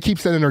up. And I keep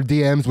sending her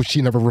DMs, which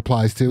she never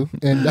replies to.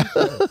 And yeah,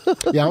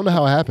 I don't know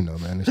how it happened though,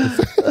 man. It's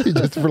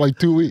just for like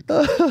 2 weeks.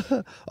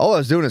 All I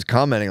was doing is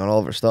commenting on all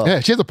of her stuff. Yeah,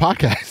 she has a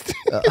podcast.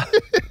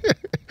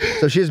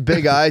 So she has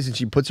big eyes and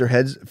she puts her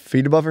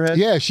feet above her head?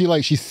 Yeah, she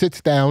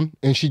sits down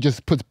and she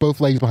just puts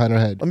both legs behind her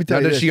head. Let me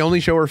tell you does she only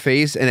show her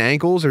face and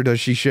ankles, or does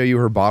she show you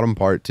her bottom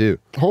part too?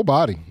 Whole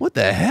body. What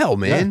the hell,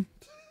 man?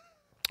 Yeah.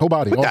 Whole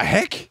body. What the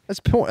heck? That's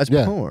porn. That's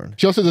porn.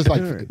 She also does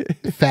like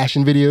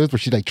fashion videos where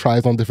she like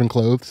tries on different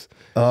clothes.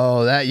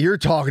 Oh, that you're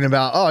talking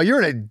about. Oh,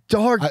 you're in a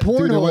dark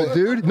porn hole,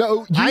 dude.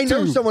 No, YouTube. I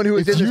know someone who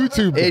is in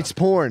YouTube. It's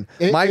porn.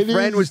 My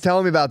friend was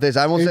telling me about this.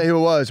 I won't say who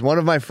it was. One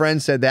of my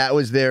friends said that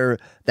was their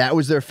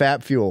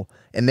fat fuel.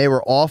 and they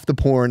were off the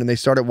porn and they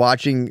started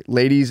watching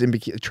ladies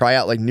and try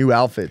out like new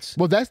outfits.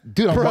 Well, that's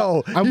dude.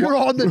 Bro, you're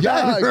on the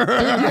dog.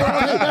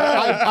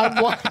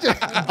 I'm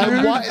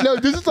watching. No,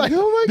 this is like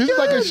this is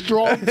like a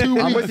strong 2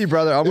 weeks. I'm with you,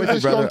 brother. I'm with you,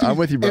 brother. I'm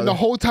with you, brother. And the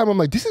whole time I'm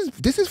like, this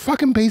is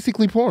fucking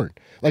basically porn.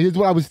 Like, it's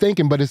what I was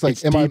thinking, but it's like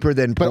it's deeper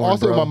than porn. But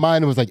also bro. in my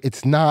mind, it was like,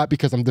 it's not,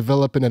 because I'm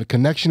developing a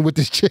connection with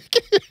this chick.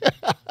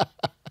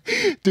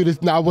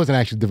 Dude, I wasn't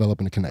actually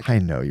developing a connection. I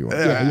know you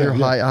are. You're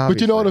high, but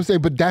you know what I'm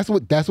saying. But that's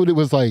what it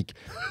was like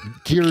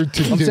geared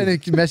to. I'm do.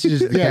 sending messages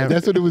to the camera.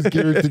 That's what it was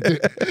geared to do.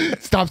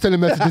 Stop sending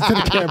messages to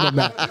the camera,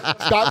 Matt.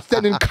 Stop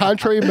sending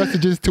contrary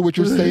messages to what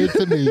you're saying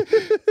to me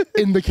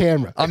in the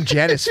camera. I'm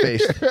Janus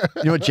faced.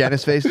 You know what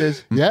Janus faced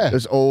is? Yeah,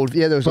 those old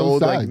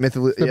sides. like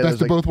the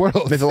best of both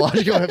worlds.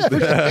 Mythological.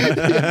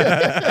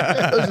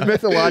 Those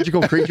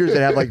mythological creatures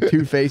that have like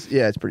two faces.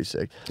 Yeah, it's pretty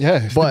sick.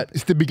 Yeah, but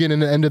it's the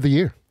beginning and end of the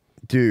year,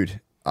 dude.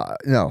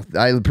 No,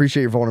 I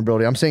appreciate your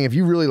vulnerability. I'm saying if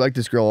you really like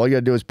this girl, all you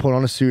gotta do is put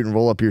on a suit and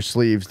roll up your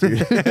sleeves,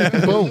 dude.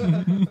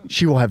 Boom.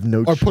 She will have no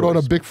or choice. Put on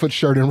a Bigfoot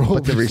shirt and roll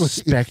but to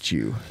respect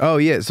you. Oh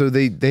yeah, so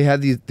they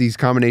had these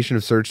combination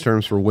of search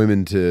terms for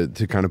women to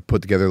kind of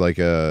put together like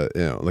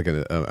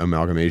an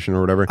amalgamation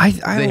or whatever. Do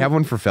they have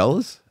one for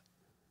fellas?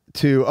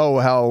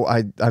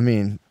 I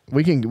mean,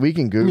 we can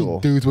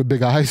Google dudes with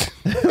big eyes.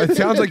 It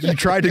sounds like you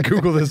tried to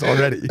Google this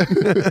already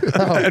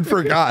and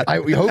forgot.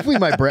 Hopefully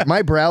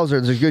my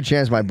browser. There's a good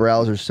chance my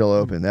browser's still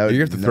open. You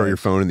have to throw your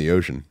phone in the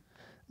ocean.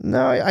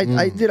 No,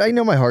 I did. I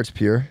know my heart's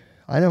pure.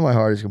 I know my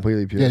heart is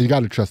completely pure. Yeah, you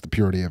got to trust the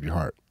purity of your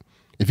heart.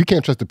 If you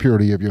can't trust the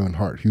purity of your own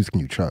heart, who can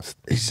you trust?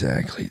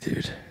 Exactly,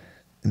 dude.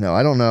 No,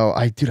 I don't know.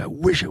 I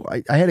wish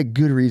I had a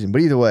good reason,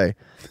 but either way,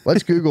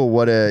 let's Google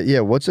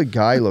what's a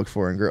guy look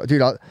for in girl,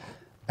 dude.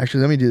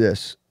 Actually, let me do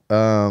this.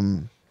 Let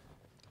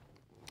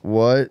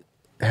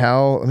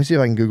me see if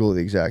I can Google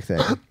the exact thing.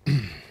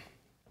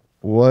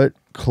 What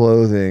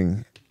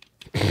clothing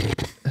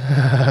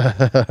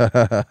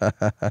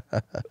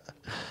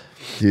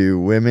do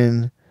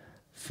women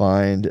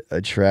find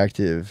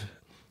attractive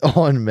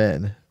on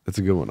men? That's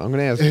a good one. I'm going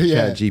to ask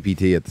Chat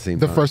GPT at the same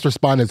time. The first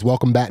responders,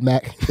 welcome back,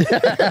 Mac.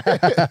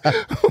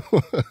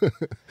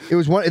 It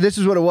was one. This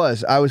is what it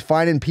was. I was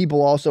finding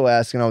people also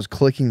asking. I was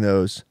clicking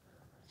those.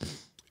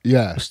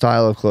 Yeah.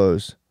 Style of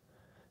clothes.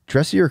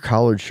 Dressy or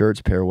collared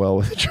shirts pair well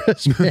with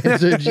dress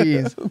pants or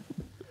jeans.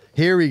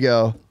 Here we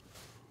go.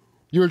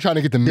 You were trying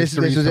to get the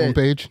mysteries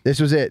homepage? This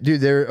was it.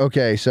 Dude,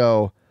 okay,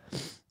 so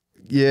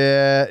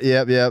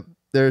yep.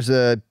 There's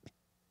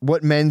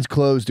what men's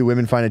clothes do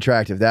women find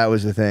attractive? That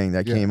was the thing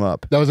that came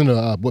up. That was in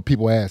what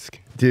people ask.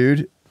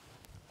 Dude,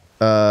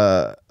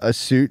 a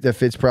suit that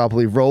fits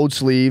properly, rolled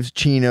sleeves,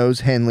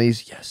 chinos,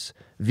 Henleys, yes,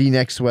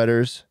 V-neck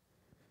sweaters.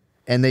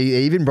 And they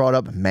even brought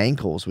up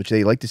mankles, which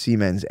they like to see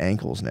men's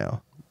ankles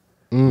now.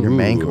 Your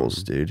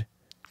mankles, dude.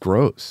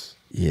 Gross.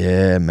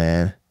 Yeah,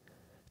 man.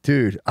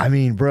 Dude, I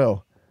mean,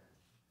 bro,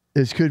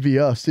 this could be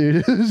us,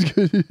 dude. Is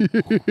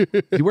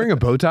he wearing a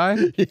bow tie?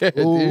 Yeah,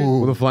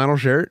 dude. With a flannel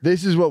shirt?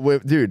 This is what,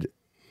 dude.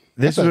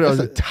 This is what I was.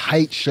 A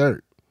tight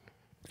shirt.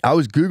 I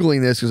was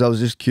Googling this because I was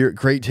just curious.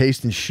 Great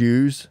taste in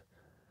shoes.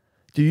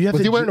 Do you have?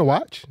 Was he wearing a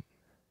watch?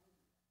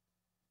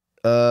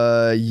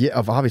 Yeah,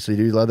 obviously,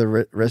 dude.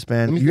 Leather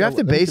wristband. You have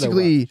to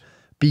basically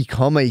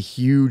become a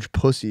huge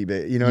pussy.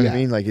 You know what I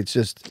mean? Like, it's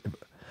just.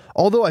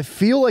 Although I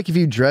feel like if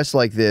you dress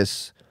like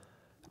this,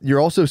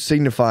 you're also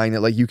signifying that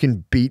like you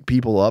can beat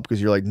people up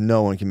because you're like,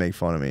 no one can make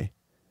fun of me.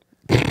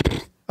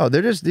 Oh,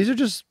 these are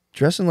just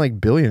dressing like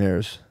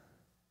billionaires.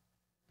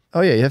 Oh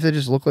yeah, you have to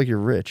just look like you're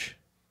rich.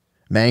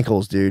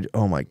 Mankles, dude.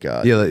 Oh my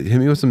god. Yeah, hit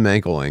me with some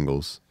mankle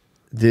angles,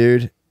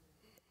 dude.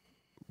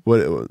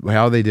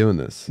 How are they doing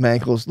this?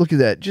 Mankles. Look at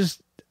that.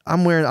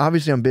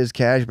 Obviously I'm biz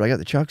cash, but I got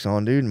the Chucks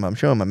on, dude, and I'm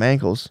showing my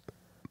mankles.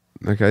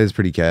 That guy is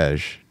pretty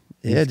cash.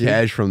 Yeah, He's dude.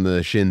 Cash from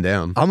the shin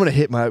down. I'm gonna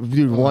hit my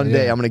dude one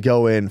day. I'm gonna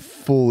go in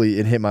fully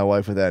and hit my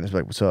wife with that, and it's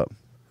like, "What's up?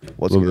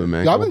 What's good?"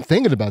 Yeah, I've been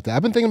thinking about that.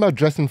 I've been thinking about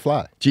dressing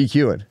fly,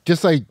 GQing,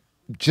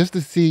 just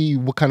to see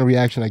what kind of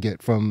reaction I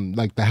get from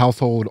like the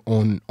household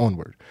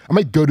onward. I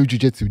might go to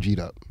jiu-jitsu G'd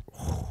up.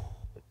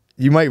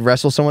 You might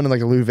wrestle someone in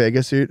like a Lou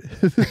Vega suit.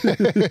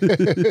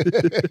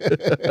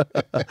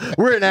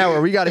 We're an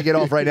hour. We got to get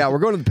off right now. We're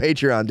going to the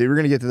Patreon, dude. We're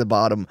going to get to the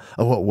bottom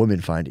of what women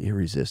find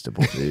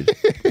irresistible, dude.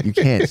 You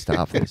can't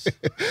stop this.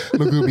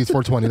 Magoobies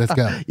 420. Let's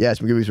go. Yes,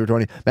 Magoobies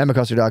 420.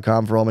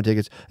 MattMcCusker.com for all my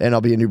tickets. And I'll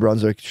be in New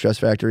Brunswick, Stress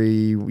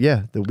Factory.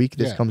 Yeah, the week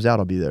this comes out,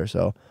 I'll be there.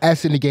 So at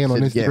Sidney Gantt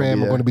on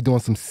Instagram. We're going to be doing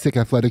some sick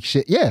athletic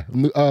shit. Yeah,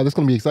 that's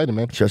going to be exciting,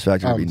 man. Stress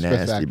Factory will be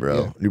nasty,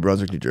 bro. Yeah. New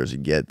Brunswick, New Jersey.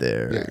 Get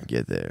there. Yeah.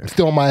 Get there. I'm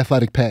still on my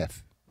athletic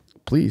path.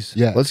 Please.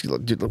 Yeah. Let's get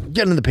into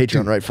the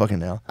Patreon right fucking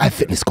now. I have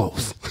fitness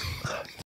goals.